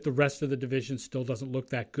fact that the rest of the division still doesn't look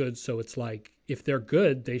that good. So it's like, if they're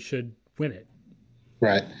good, they should win it.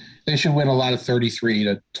 Right. They should win a lot of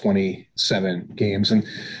 33-27 games. And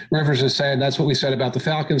Rivers is saying that's what we said about the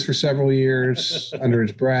Falcons for several years under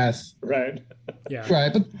his breath. Right. Yeah.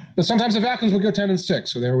 Right. But sometimes the Falcons will go 10-6.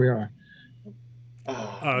 So there we are.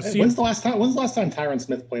 When's the last time Tyron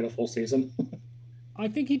Smith played a full season? I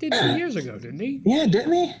think he did 2 years ago, didn't he? Yeah,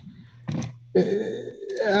 didn't he?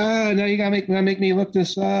 Now you gotta make me look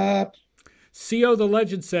this up. CO the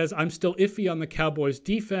Legend says, I'm still iffy on the Cowboys'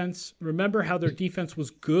 defense. Remember how their defense was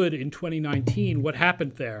good in 2019? What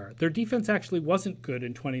happened there? Their defense actually wasn't good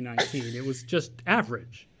in 2019. It was just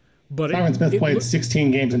average. But Tyron Smith played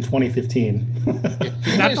 16 games in 2015.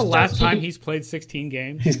 Is that the last time he's played 16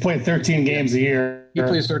 games? He's played 13 games a year. He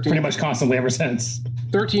plays 13. Pretty much constantly ever since.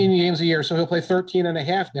 13 games a year, so he'll play 13 and a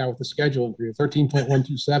half now with the schedule increase,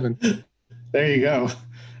 13.127. There you go.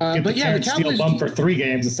 But yeah, the Cowboys bump for 3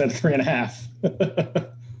 games instead of 3.5.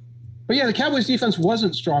 But yeah, the Cowboys defense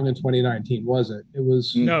wasn't strong in 2019, was it? It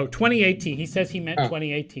was 2018. He says he meant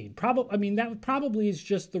 2018. That probably is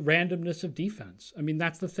just the randomness of defense. I mean,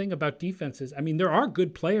 that's the thing about defenses. I mean, there are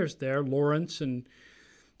good players there. Lawrence and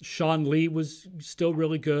Sean Lee was still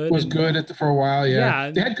really good. Good for a while, yeah.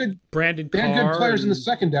 Yeah, they had good Brandon They had Carr good players in the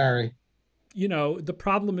secondary. the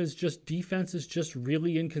problem is just defense is just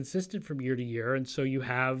really inconsistent from year to year. And so you'll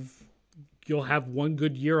have one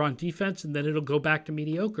good year on defense and then it'll go back to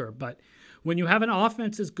mediocre. But when you have an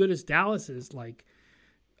offense as good as Dallas's, like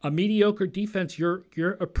a mediocre defense, you're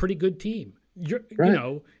a pretty good team.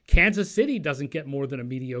 Kansas City doesn't get more than a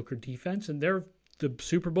mediocre defense, and they're the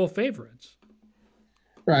Super Bowl favorites.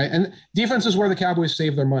 Right. And defense is where the Cowboys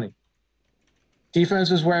save their money.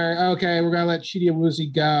 Defense is where, okay, we're going to let Chidi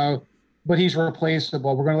Awuzie go, but he's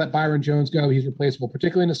replaceable. We're going to let Byron Jones go. He's replaceable,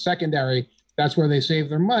 particularly in the secondary. That's where they save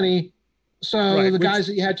their money. So guys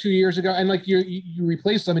that you had 2 years ago, and like you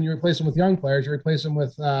replace them, and you replace them with young players. You replace them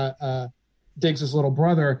with Diggs' little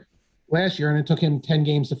brother last year, and it took him 10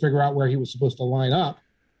 games to figure out where he was supposed to line up.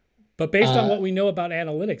 But based on what we know about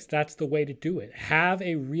analytics, that's the way to do it. Have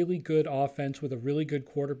a really good offense with a really good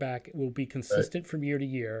quarterback. It will be consistent from year to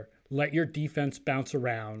year. Let your defense bounce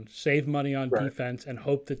around, save money on defense, and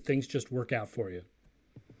hope that things just work out for you.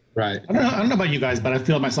 Right. I don't know about you guys, but I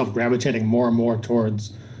feel myself gravitating more and more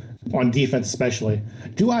towards, on defense especially,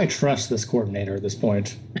 do I trust this coordinator at this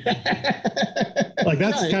point? Like,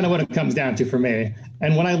 that's kind of what it comes down to for me.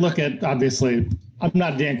 And when I look at, obviously, I'm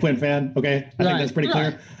not a Dan Quinn fan, okay? I think that's pretty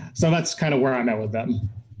clear. So that's kind of where I'm at with them.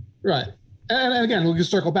 Right. And again, we'll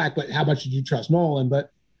just circle back, but how much did you trust Nolan?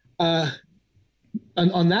 But on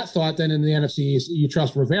that thought, then in the NFC, you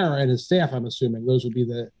trust Rivera and his staff, I'm assuming. Those would be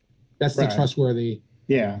that's the trustworthy.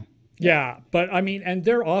 Yeah. Yeah, but I mean, and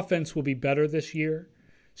their offense will be better this year.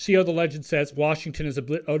 CO the Legend says Washington is a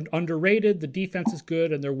bit underrated. The defense is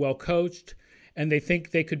good and they're well coached. And they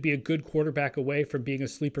think they could be a good quarterback away from being a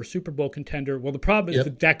sleeper Super Bowl contender. Well, the problem is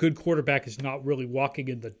that good quarterback is not really walking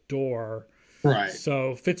in the door. Right.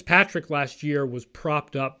 So Fitzpatrick last year was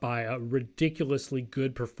propped up by a ridiculously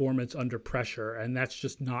good performance under pressure, and that's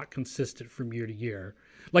just not consistent from year to year.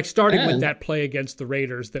 Like starting with that play against the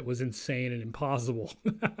Raiders that was insane and impossible.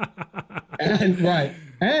 And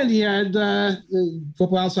he had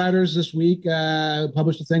Football Outsiders this week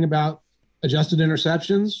published a thing about adjusted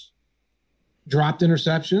interceptions, dropped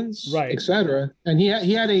interceptions, et cetera. And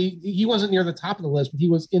he wasn't near the top of the list, but he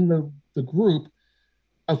was in the group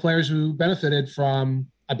of players who benefited from,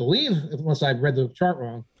 I believe, unless I read the chart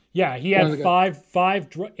wrong. Yeah, he had 8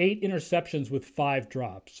 interceptions with 5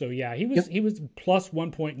 drops. So yeah, he was plus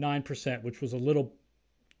 1.9%, which was a little.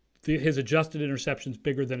 His adjusted interceptions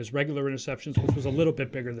bigger than his regular interceptions, which was a little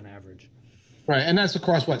bit bigger than average. Right, and that's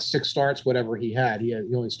across 6 starts, whatever he had. He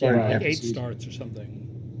only started half 8 starts or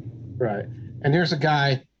something. Right, and here's a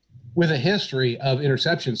guy with a history of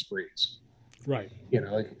interception sprees. Right.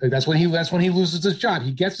 Like that's when he loses his job.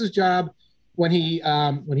 He gets his job when he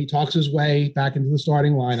talks his way back into the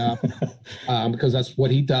starting lineup because that's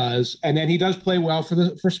what he does. And then he does play well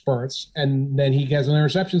for spurts, and then he gets an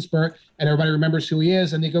interception spurt, and everybody remembers who he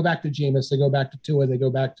is, and they go back to Jameis, they go back to Tua, they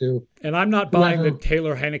go back to. And I'm not buying that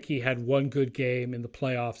Taylor Heinicke had one good game in the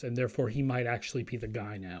playoffs, and therefore he might actually be the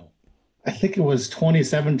guy now. I think it was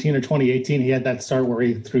 2017 or 2018. He had that start where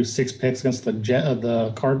he threw 6 picks against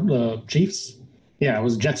the Chiefs. Yeah, it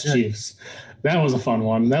was Jets-Chiefs. That was a fun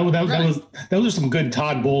one. Those were some good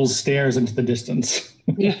Todd Bowles stares into the distance.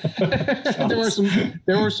 Yeah.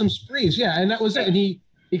 there were some sprees. Yeah, and that was it. And he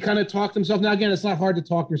kind of talked himself. Now again, it's not hard to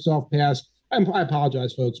talk yourself past. I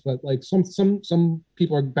apologize, folks, but like some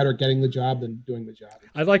people are better getting the job than doing the job.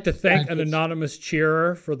 I'd like to thank an anonymous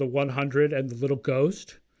cheerer for the 100 and the little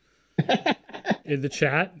ghost in the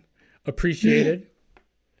chat. Appreciated.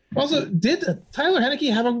 Also, did Tyler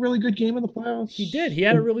Heinicke have a really good game in the playoffs? He did. He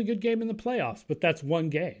had a really good game in the playoffs, but that's one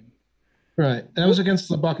game. Right. That was against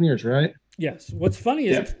the Buccaneers, right? Yes. What's funny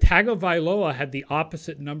is Tagovailoa had the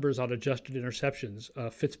opposite numbers on adjusted interceptions.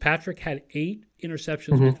 Fitzpatrick had 8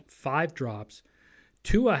 interceptions with 5 drops.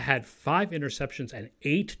 Tua had 5 interceptions and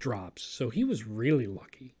 8 drops, so he was really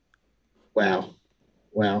lucky. Wow.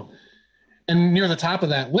 And near the top of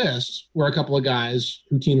that list were a couple of guys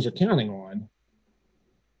who teams are counting on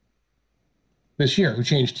this year, who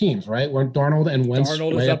changed teams, right? Weren't Darnold and Wentz?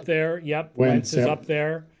 Darnold is up there. Yep. Wentz is up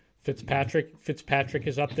there. Fitzpatrick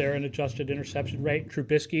is up there in adjusted interception rate.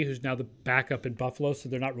 Trubisky, who's now the backup in Buffalo, so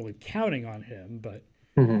they're not really counting on him. But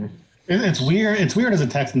it's weird. It's weird as a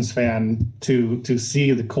Texans fan to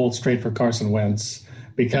see the Colts trade for Carson Wentz,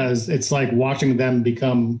 because it's like watching them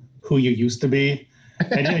become who you used to be.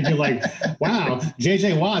 And you're like, wow,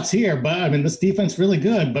 J.J. Watt's here, but I mean, this defense really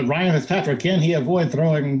good. But Ryan Fitzpatrick, can he avoid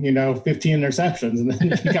throwing 15 interceptions? And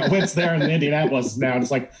then you got Wentz there in Indianapolis now, and it's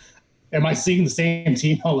like, Am I seeing the same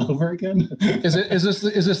team all over again? Is this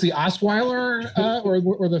the Osweiler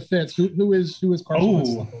or the Fitz? Who is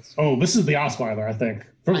Carson Wentz? This is the Osweiler, I think.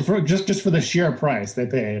 For just for the sheer price they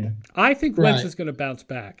paid. I think Wentz is going to bounce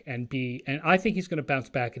back and I think he's going to bounce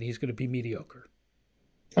back and he's going to be mediocre.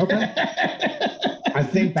 Okay. I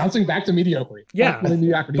think bouncing back to mediocrity. Yeah. But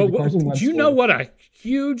do you know what a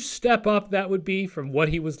huge step up that would be from what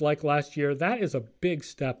he was like last year? That is a big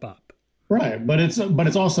step up. Right, but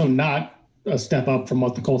it's also not a step up from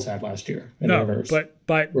what the Colts had last year. No,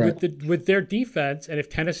 but right. with their defense, and if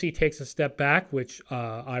Tennessee takes a step back, which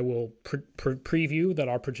I will preview that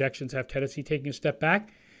our projections have Tennessee taking a step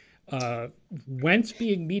back, Wentz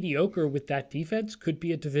being mediocre with that defense could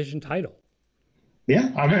be a division title.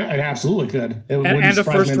 Yeah, I mean, it absolutely could. And a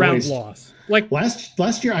first round loss. Like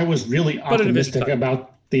last year, I was really optimistic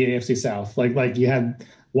about the AFC South. Like you had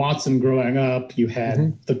Watson growing up, you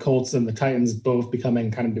had the Colts and the Titans both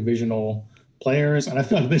becoming kind of divisional players, and I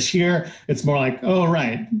feel like this year it's more like, oh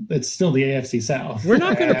right, it's still the AFC South. We're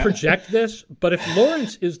not going to project this, but if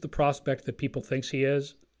Lawrence is the prospect that people thinks he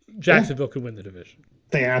is, Jacksonville could win the division.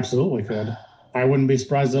 They absolutely could. I wouldn't be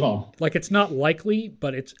surprised at all. Like, it's not likely,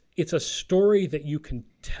 but it's a story that you can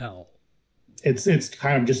tell. It's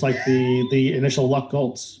kind of just like the initial luck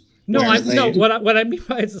Colts. What I mean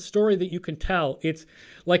by it's a story that you can tell. It's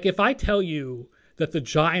like if I tell you that the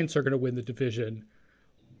Giants are going to win the division,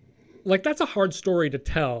 like that's a hard story to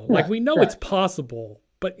tell. Like we know it's possible,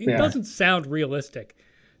 but it doesn't sound realistic.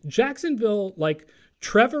 Jacksonville, like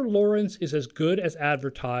Trevor Lawrence is as good as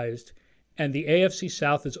advertised, and the AFC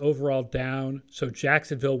South is overall down, so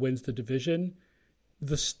Jacksonville wins the division.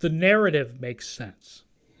 The narrative makes sense.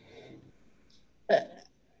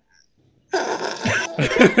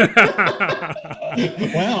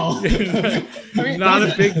 Well, not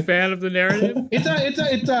a big fan of the narrative.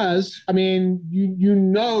 It does. I mean, you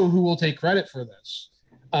know who will take credit for this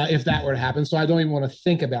if that were to happen. So I don't even want to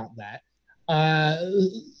think about that.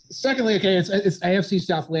 Secondly, okay, it's AFC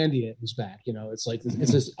Southlandia is back. You know, it's like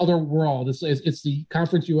it's this other world. It's the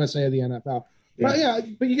Conference USA of the NFL. Yeah.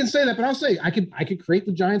 But you can say that. But I'll say I could create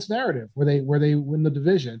the Giants narrative where they win the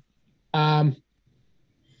division. I'm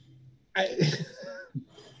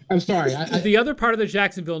sorry. The other part of the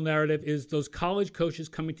Jacksonville narrative is those college coaches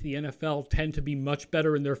coming to the NFL tend to be much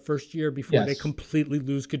better in their first year before they completely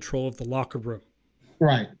lose control of the locker room.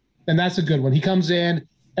 Right. And that's a good one. He comes in,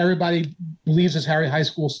 everybody believes his Harry High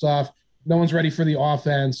School stuff. No one's ready for the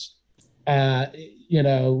offense.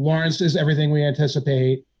 Lawrence is everything we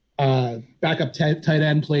anticipate. Backup tight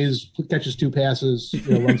end catches 2 passes,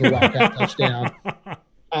 runs a wildcat touchdown.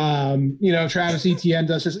 Travis Etienne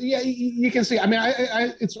does this. Yeah, you can see. I mean,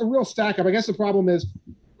 it's a real stack up. I guess the problem is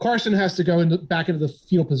Carson has to go back into the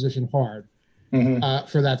field position hard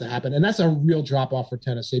for that to happen, and that's a real drop off for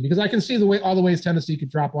Tennessee because I can see all the ways Tennessee could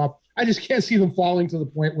drop off. I just can't see them falling to the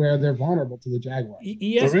point where they're vulnerable to the Jaguars.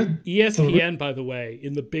 ESPN, by the way,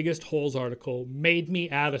 in the Biggest Holes article, made me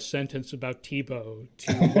add a sentence about Tebow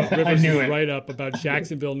to what Rivers' write-up about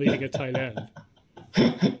Jacksonville needing a tight end.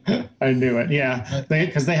 I knew it. Yeah,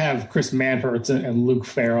 because they have Chris Manhertz and Luke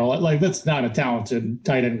Farrell. Like that's not a talented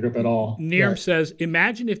tight end group at all. Nierm says,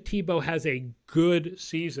 "Imagine if Tebow has a good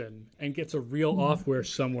season and gets a real offer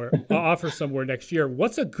somewhere next year.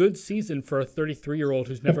 What's a good season for a 33-year-old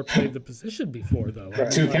who's never played the position before, though?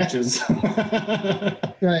 2 catches.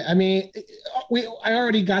 Right. I mean, I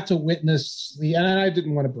already got to witness and I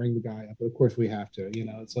didn't want to bring the guy up, but of course we have to.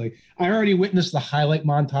 It's like I already witnessed the highlight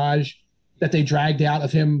montage that they dragged out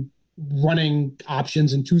of him running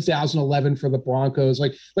options in 2011 for the Broncos.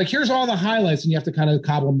 Like here's all the highlights, and you have to kind of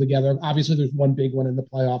cobble them together. Obviously, there's one big one in the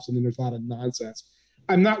playoffs, and then there's a lot of nonsense.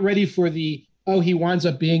 I'm not ready for he winds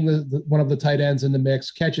up being the one of the tight ends in the mix,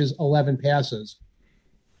 catches 11 passes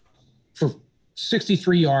for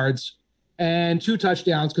 63 yards and 2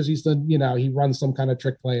 touchdowns because he runs some kind of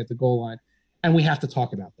trick play at the goal line, and we have to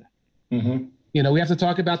talk about that. Mm-hmm. We have to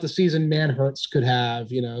talk about the season Manhertz could have,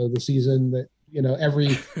 the season that,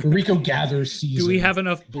 every Rico Gathers season. Do we have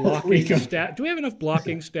enough blocking stats? Do we have enough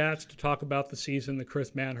blocking stats to talk about the season that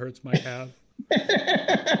Chris Manhertz might have?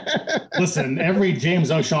 Listen, every James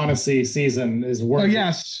O'Shaughnessy season is worthy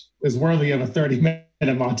of a 30-minute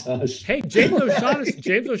montage. Hey, James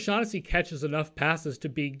O'Shaughnessy catches enough passes to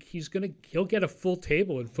be he'll get a full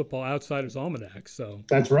table in Football Outsiders Almanac. So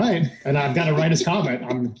that's right, and I've got to write his comment.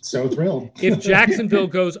 I'm so thrilled. If Jacksonville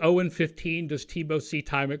goes 0-15, does Tebow see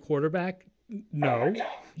time at quarterback? No.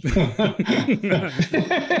 Here's my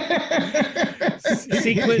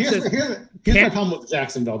problem with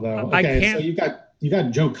Jacksonville, though. Okay, so you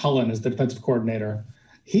got Joe Cullen as the defensive coordinator.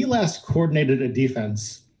 He last coordinated a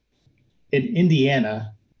defense in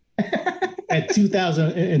Indiana at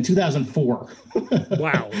 2000 in 2004.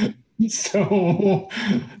 Wow. So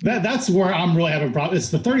that's where I'm really having a problem. It's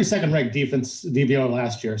the 32nd ranked defense DVO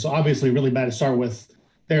last year. So obviously really bad to start with.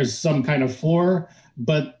 There's some kind of floor,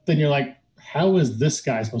 but then you're like, how is this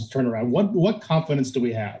guy supposed to turn around? What confidence do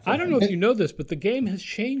we have? I don't know if you know this, but the game has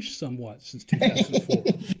changed somewhat since 2004.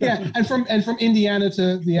 Yeah, and from Indiana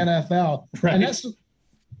to the NFL, Right. And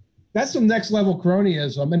that's some next level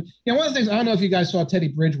cronyism. And one of the things, I don't know if you guys saw Teddy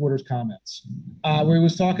Bridgewater's comments, where he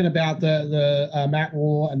was talking about the Matt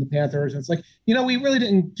Rule and the Panthers. And it's like, we really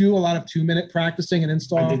didn't do a lot of 2-minute practicing and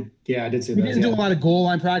install. I did see that. We didn't do a lot of goal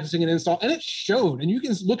line practicing and install, and it showed. And you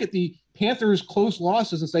can look at the Panthers' close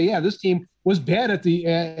losses and say, yeah, this team was bad at the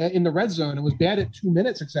in the red zone. It was bad at 2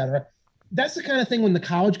 minutes, etc. That's the kind of thing when the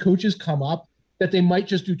college coaches come up that they might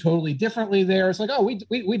just do totally differently there. It's like, oh, we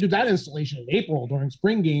do that installation in April during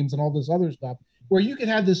spring games and all this other stuff, where you could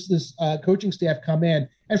have this coaching staff come in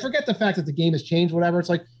and forget the fact that the game has changed, whatever. It's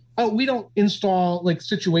like, oh, we don't install like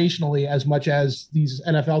situationally as much as these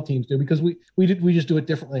NFL teams do because we just do it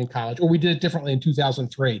differently in college, or we did it differently in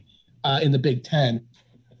 2003 in the Big Ten,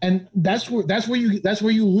 and that's where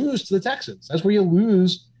you lose to the Texans. That's where you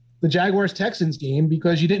lose the Jaguars-Texans game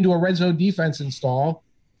because you didn't do a red zone defense install.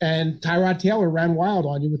 And Tyrod Taylor ran wild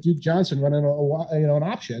on you with Duke Johnson running an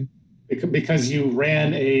option. Because you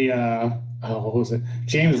ran what was it?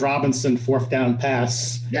 James Robinson 4th down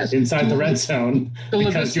pass inside the red zone.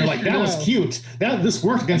 Because you're like, that was cute. This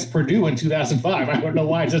worked against Purdue in 2005. I don't know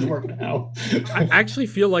why it doesn't work now. I actually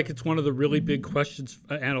feel like it's one of the really big questions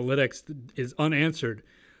analytics that is unanswered.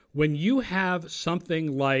 When you have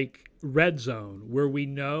something like red zone, where we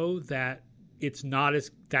know that it's not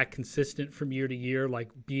that consistent from year to year, like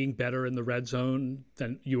being better in the red zone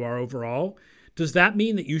than you are overall. Does that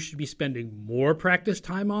mean that you should be spending more practice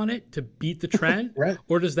time on it to beat the trend? Right.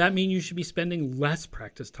 Or does that mean you should be spending less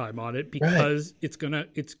practice time on it because it's going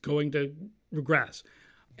to regress?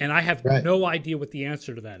 And I have no idea what the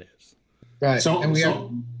answer to that is. Right.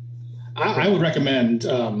 I would recommend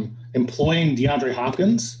employing DeAndre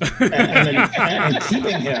Hopkins and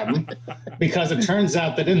keeping him, because it turns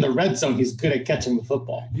out that in the red zone he's good at catching the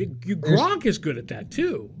football. Gronk is good at that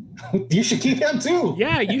too. You should keep him too.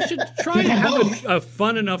 Yeah, you should try to have a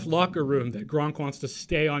fun enough locker room that Gronk wants to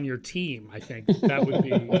stay on your team. I think that would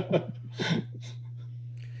be.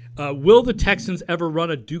 Will the Texans ever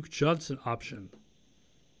run a Duke Johnson option?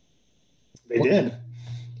 They did.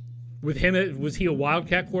 With him, was he a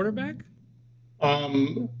Wildcat quarterback?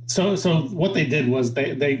 So what they did was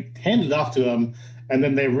they handed it off to him, and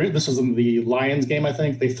then this was in the Lions game, I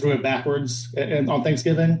think. They threw it backwards on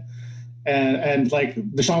Thanksgiving, and like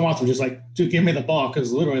Deshaun Watson was just like, dude, give me the ball,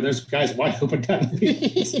 because literally there's guys wide open down the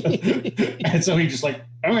field. And so he just like,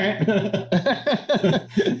 okay,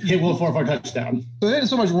 hit Will Fuller for a touchdown. So they didn't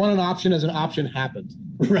so much run an option as an option happened.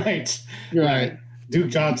 Right. Duke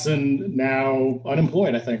Johnson now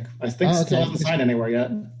unemployed, I think. Still hasn't signed anywhere yet.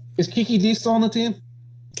 Is Kiki D still on the team?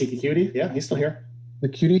 Kiki Cutie? Yeah, he's still here. The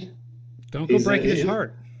cutie? Don't go breaking his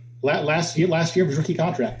heart. Last year of his rookie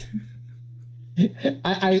contract.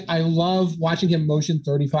 I love watching him motion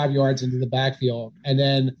 35 yards into the backfield and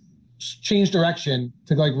then change direction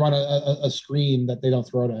to like run a screen that they don't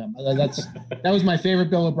throw to him. That was my favorite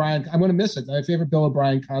Bill O'Brien. I'm going to miss it. My favorite Bill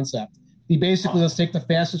O'Brien concept. He basically let's take the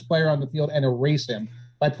fastest player on the field and erase him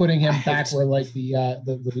by putting him back where like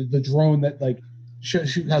the drone that like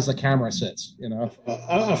has the camera sits.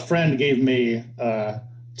 A friend gave me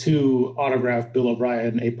 2 autographed Bill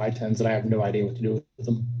O'Brien 8x10s that I have no idea what to do with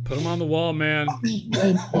them. Put them on the wall, man.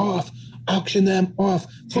 Auction them off.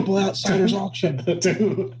 Football Outsiders auction.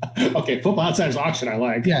 Okay, Football Outsiders auction. I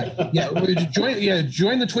like. Yeah.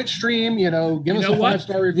 Join the Twitch stream. Give us a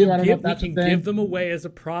 5-star review. I don't know if that's a thing. We can give them away as a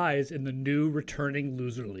prize in the new returning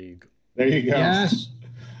loser league. There you go. Yes.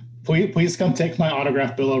 Please come take my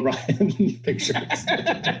autographed Bill O'Brien pictures.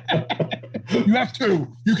 You have 2.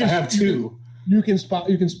 You can have 2. You can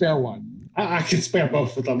spare one. I can spare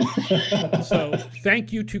both of them. So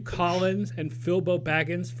thank you to Collins and Philbo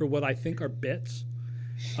Baggins for what I think are bits.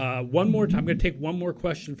 One more time, I'm going to take one more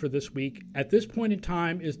question for this week. At this point in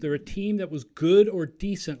time, is there a team that was good or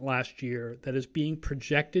decent last year that is being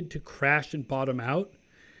projected to crash and bottom out?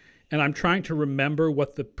 And I'm trying to remember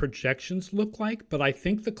what the projections look like, but I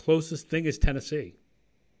think the closest thing is Tennessee.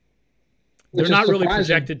 They're not really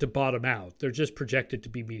projected to bottom out. They're just projected to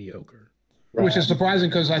be mediocre. Right. Which is surprising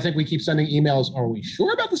because I think we keep sending emails. Are we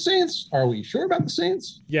sure about the Saints? Are we sure about the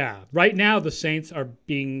Saints? Yeah. Right now, the Saints are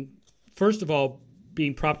first of all,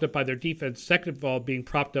 being propped up by their defense. Second of all, being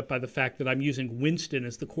propped up by the fact that I'm using Winston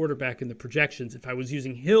as the quarterback in the projections. If I was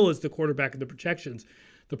using Hill as the quarterback in the projections,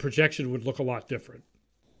 the projection would look a lot different.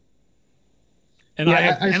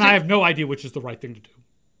 And I have no idea which is the right thing to do.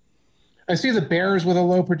 I see the Bears with a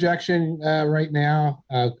low projection right now.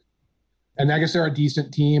 And I guess they're a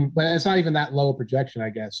decent team, but it's not even that low a projection, I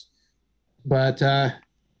guess. But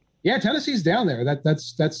Tennessee's down there.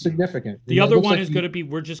 That's significant. The other one is going to be,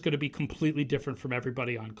 we're just going to be completely different from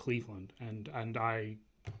everybody on Cleveland, and I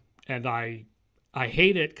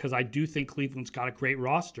hate it because I do think Cleveland's got a great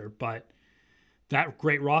roster, but that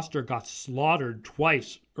great roster got slaughtered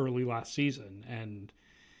twice early last season, and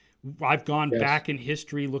I've gone back in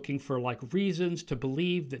history looking for reasons to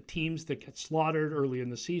believe that teams that get slaughtered early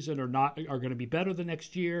in the season are going to be better the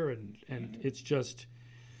next year, and it's just,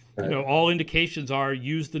 all indications are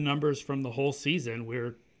use the numbers from the whole season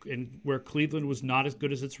where Cleveland was not as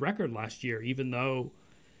good as its record last year, even though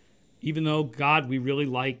God, we really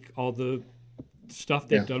like all the stuff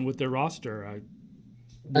they've done with their roster.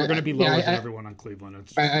 We're going to be lower than everyone on Cleveland.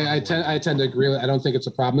 I tend to agree with it. I don't think it's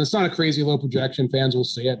a problem. It's not a crazy low projection. Fans will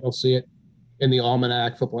see it. They'll see it in the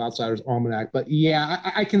Almanac, Football Outsiders Almanac. But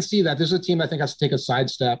I can see that. This is a team I think has to take a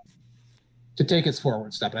sidestep to take its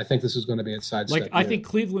forward step. And I think this is going to be its sidestep. I think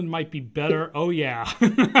Cleveland might be better. Oh, yeah.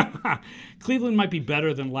 Cleveland might be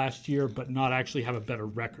better than last year, but not actually have a better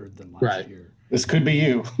record than last year. This could be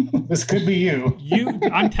you. This could be you.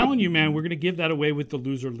 I'm telling you, man, we're going to give that away with the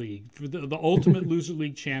Loser League. The ultimate Loser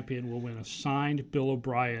League champion will win a signed Bill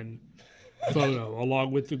O'Brien photo,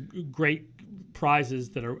 along with the great prizes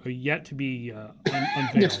that are yet to be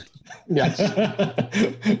unveiled. Yes.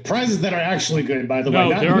 Prizes that are actually good, by the way.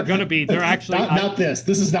 No, there are going to be. They're actually not this.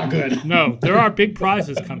 This is not good. No, there are big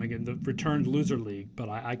prizes coming in the returned Loser League, but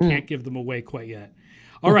I can't give them away quite yet.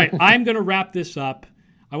 All right, I'm going to wrap this up.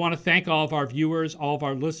 I want to thank all of our viewers, all of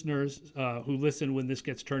our listeners who listen when this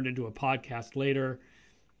gets turned into a podcast later.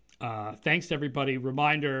 Thanks to everybody.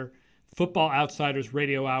 Reminder, Football Outsiders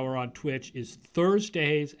Radio Hour on Twitch is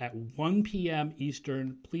Thursdays at 1 p.m.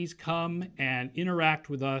 Eastern. Please come and interact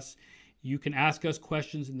with us. You can ask us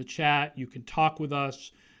questions in the chat. You can talk with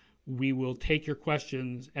us. We will take your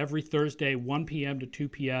questions every Thursday, 1 p.m. to 2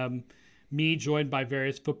 p.m. Me joined by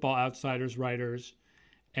various Football Outsiders writers.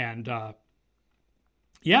 And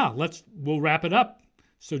we'll wrap it up.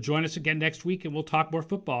 So join us again next week and we'll talk more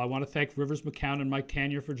football. I want to thank Rivers McCown and Mike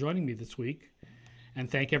Tanier for joining me this week. And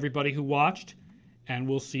thank everybody who watched. And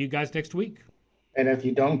we'll see you guys next week. And if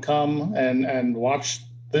you don't come and watch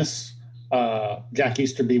this, Jack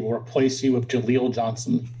Easterby will replace you with Jaleel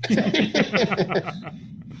Johnson.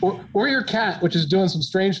 or your cat, which is doing some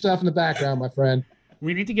strange stuff in the background, my friend.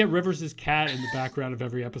 We need to get Rivers' cat in the background of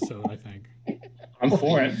every episode, I think. I'm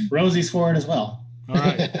for it. Rosie's for it as well. All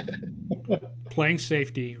right. Playing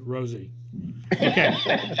safety, Rosie. Okay.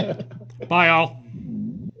 Bye, all.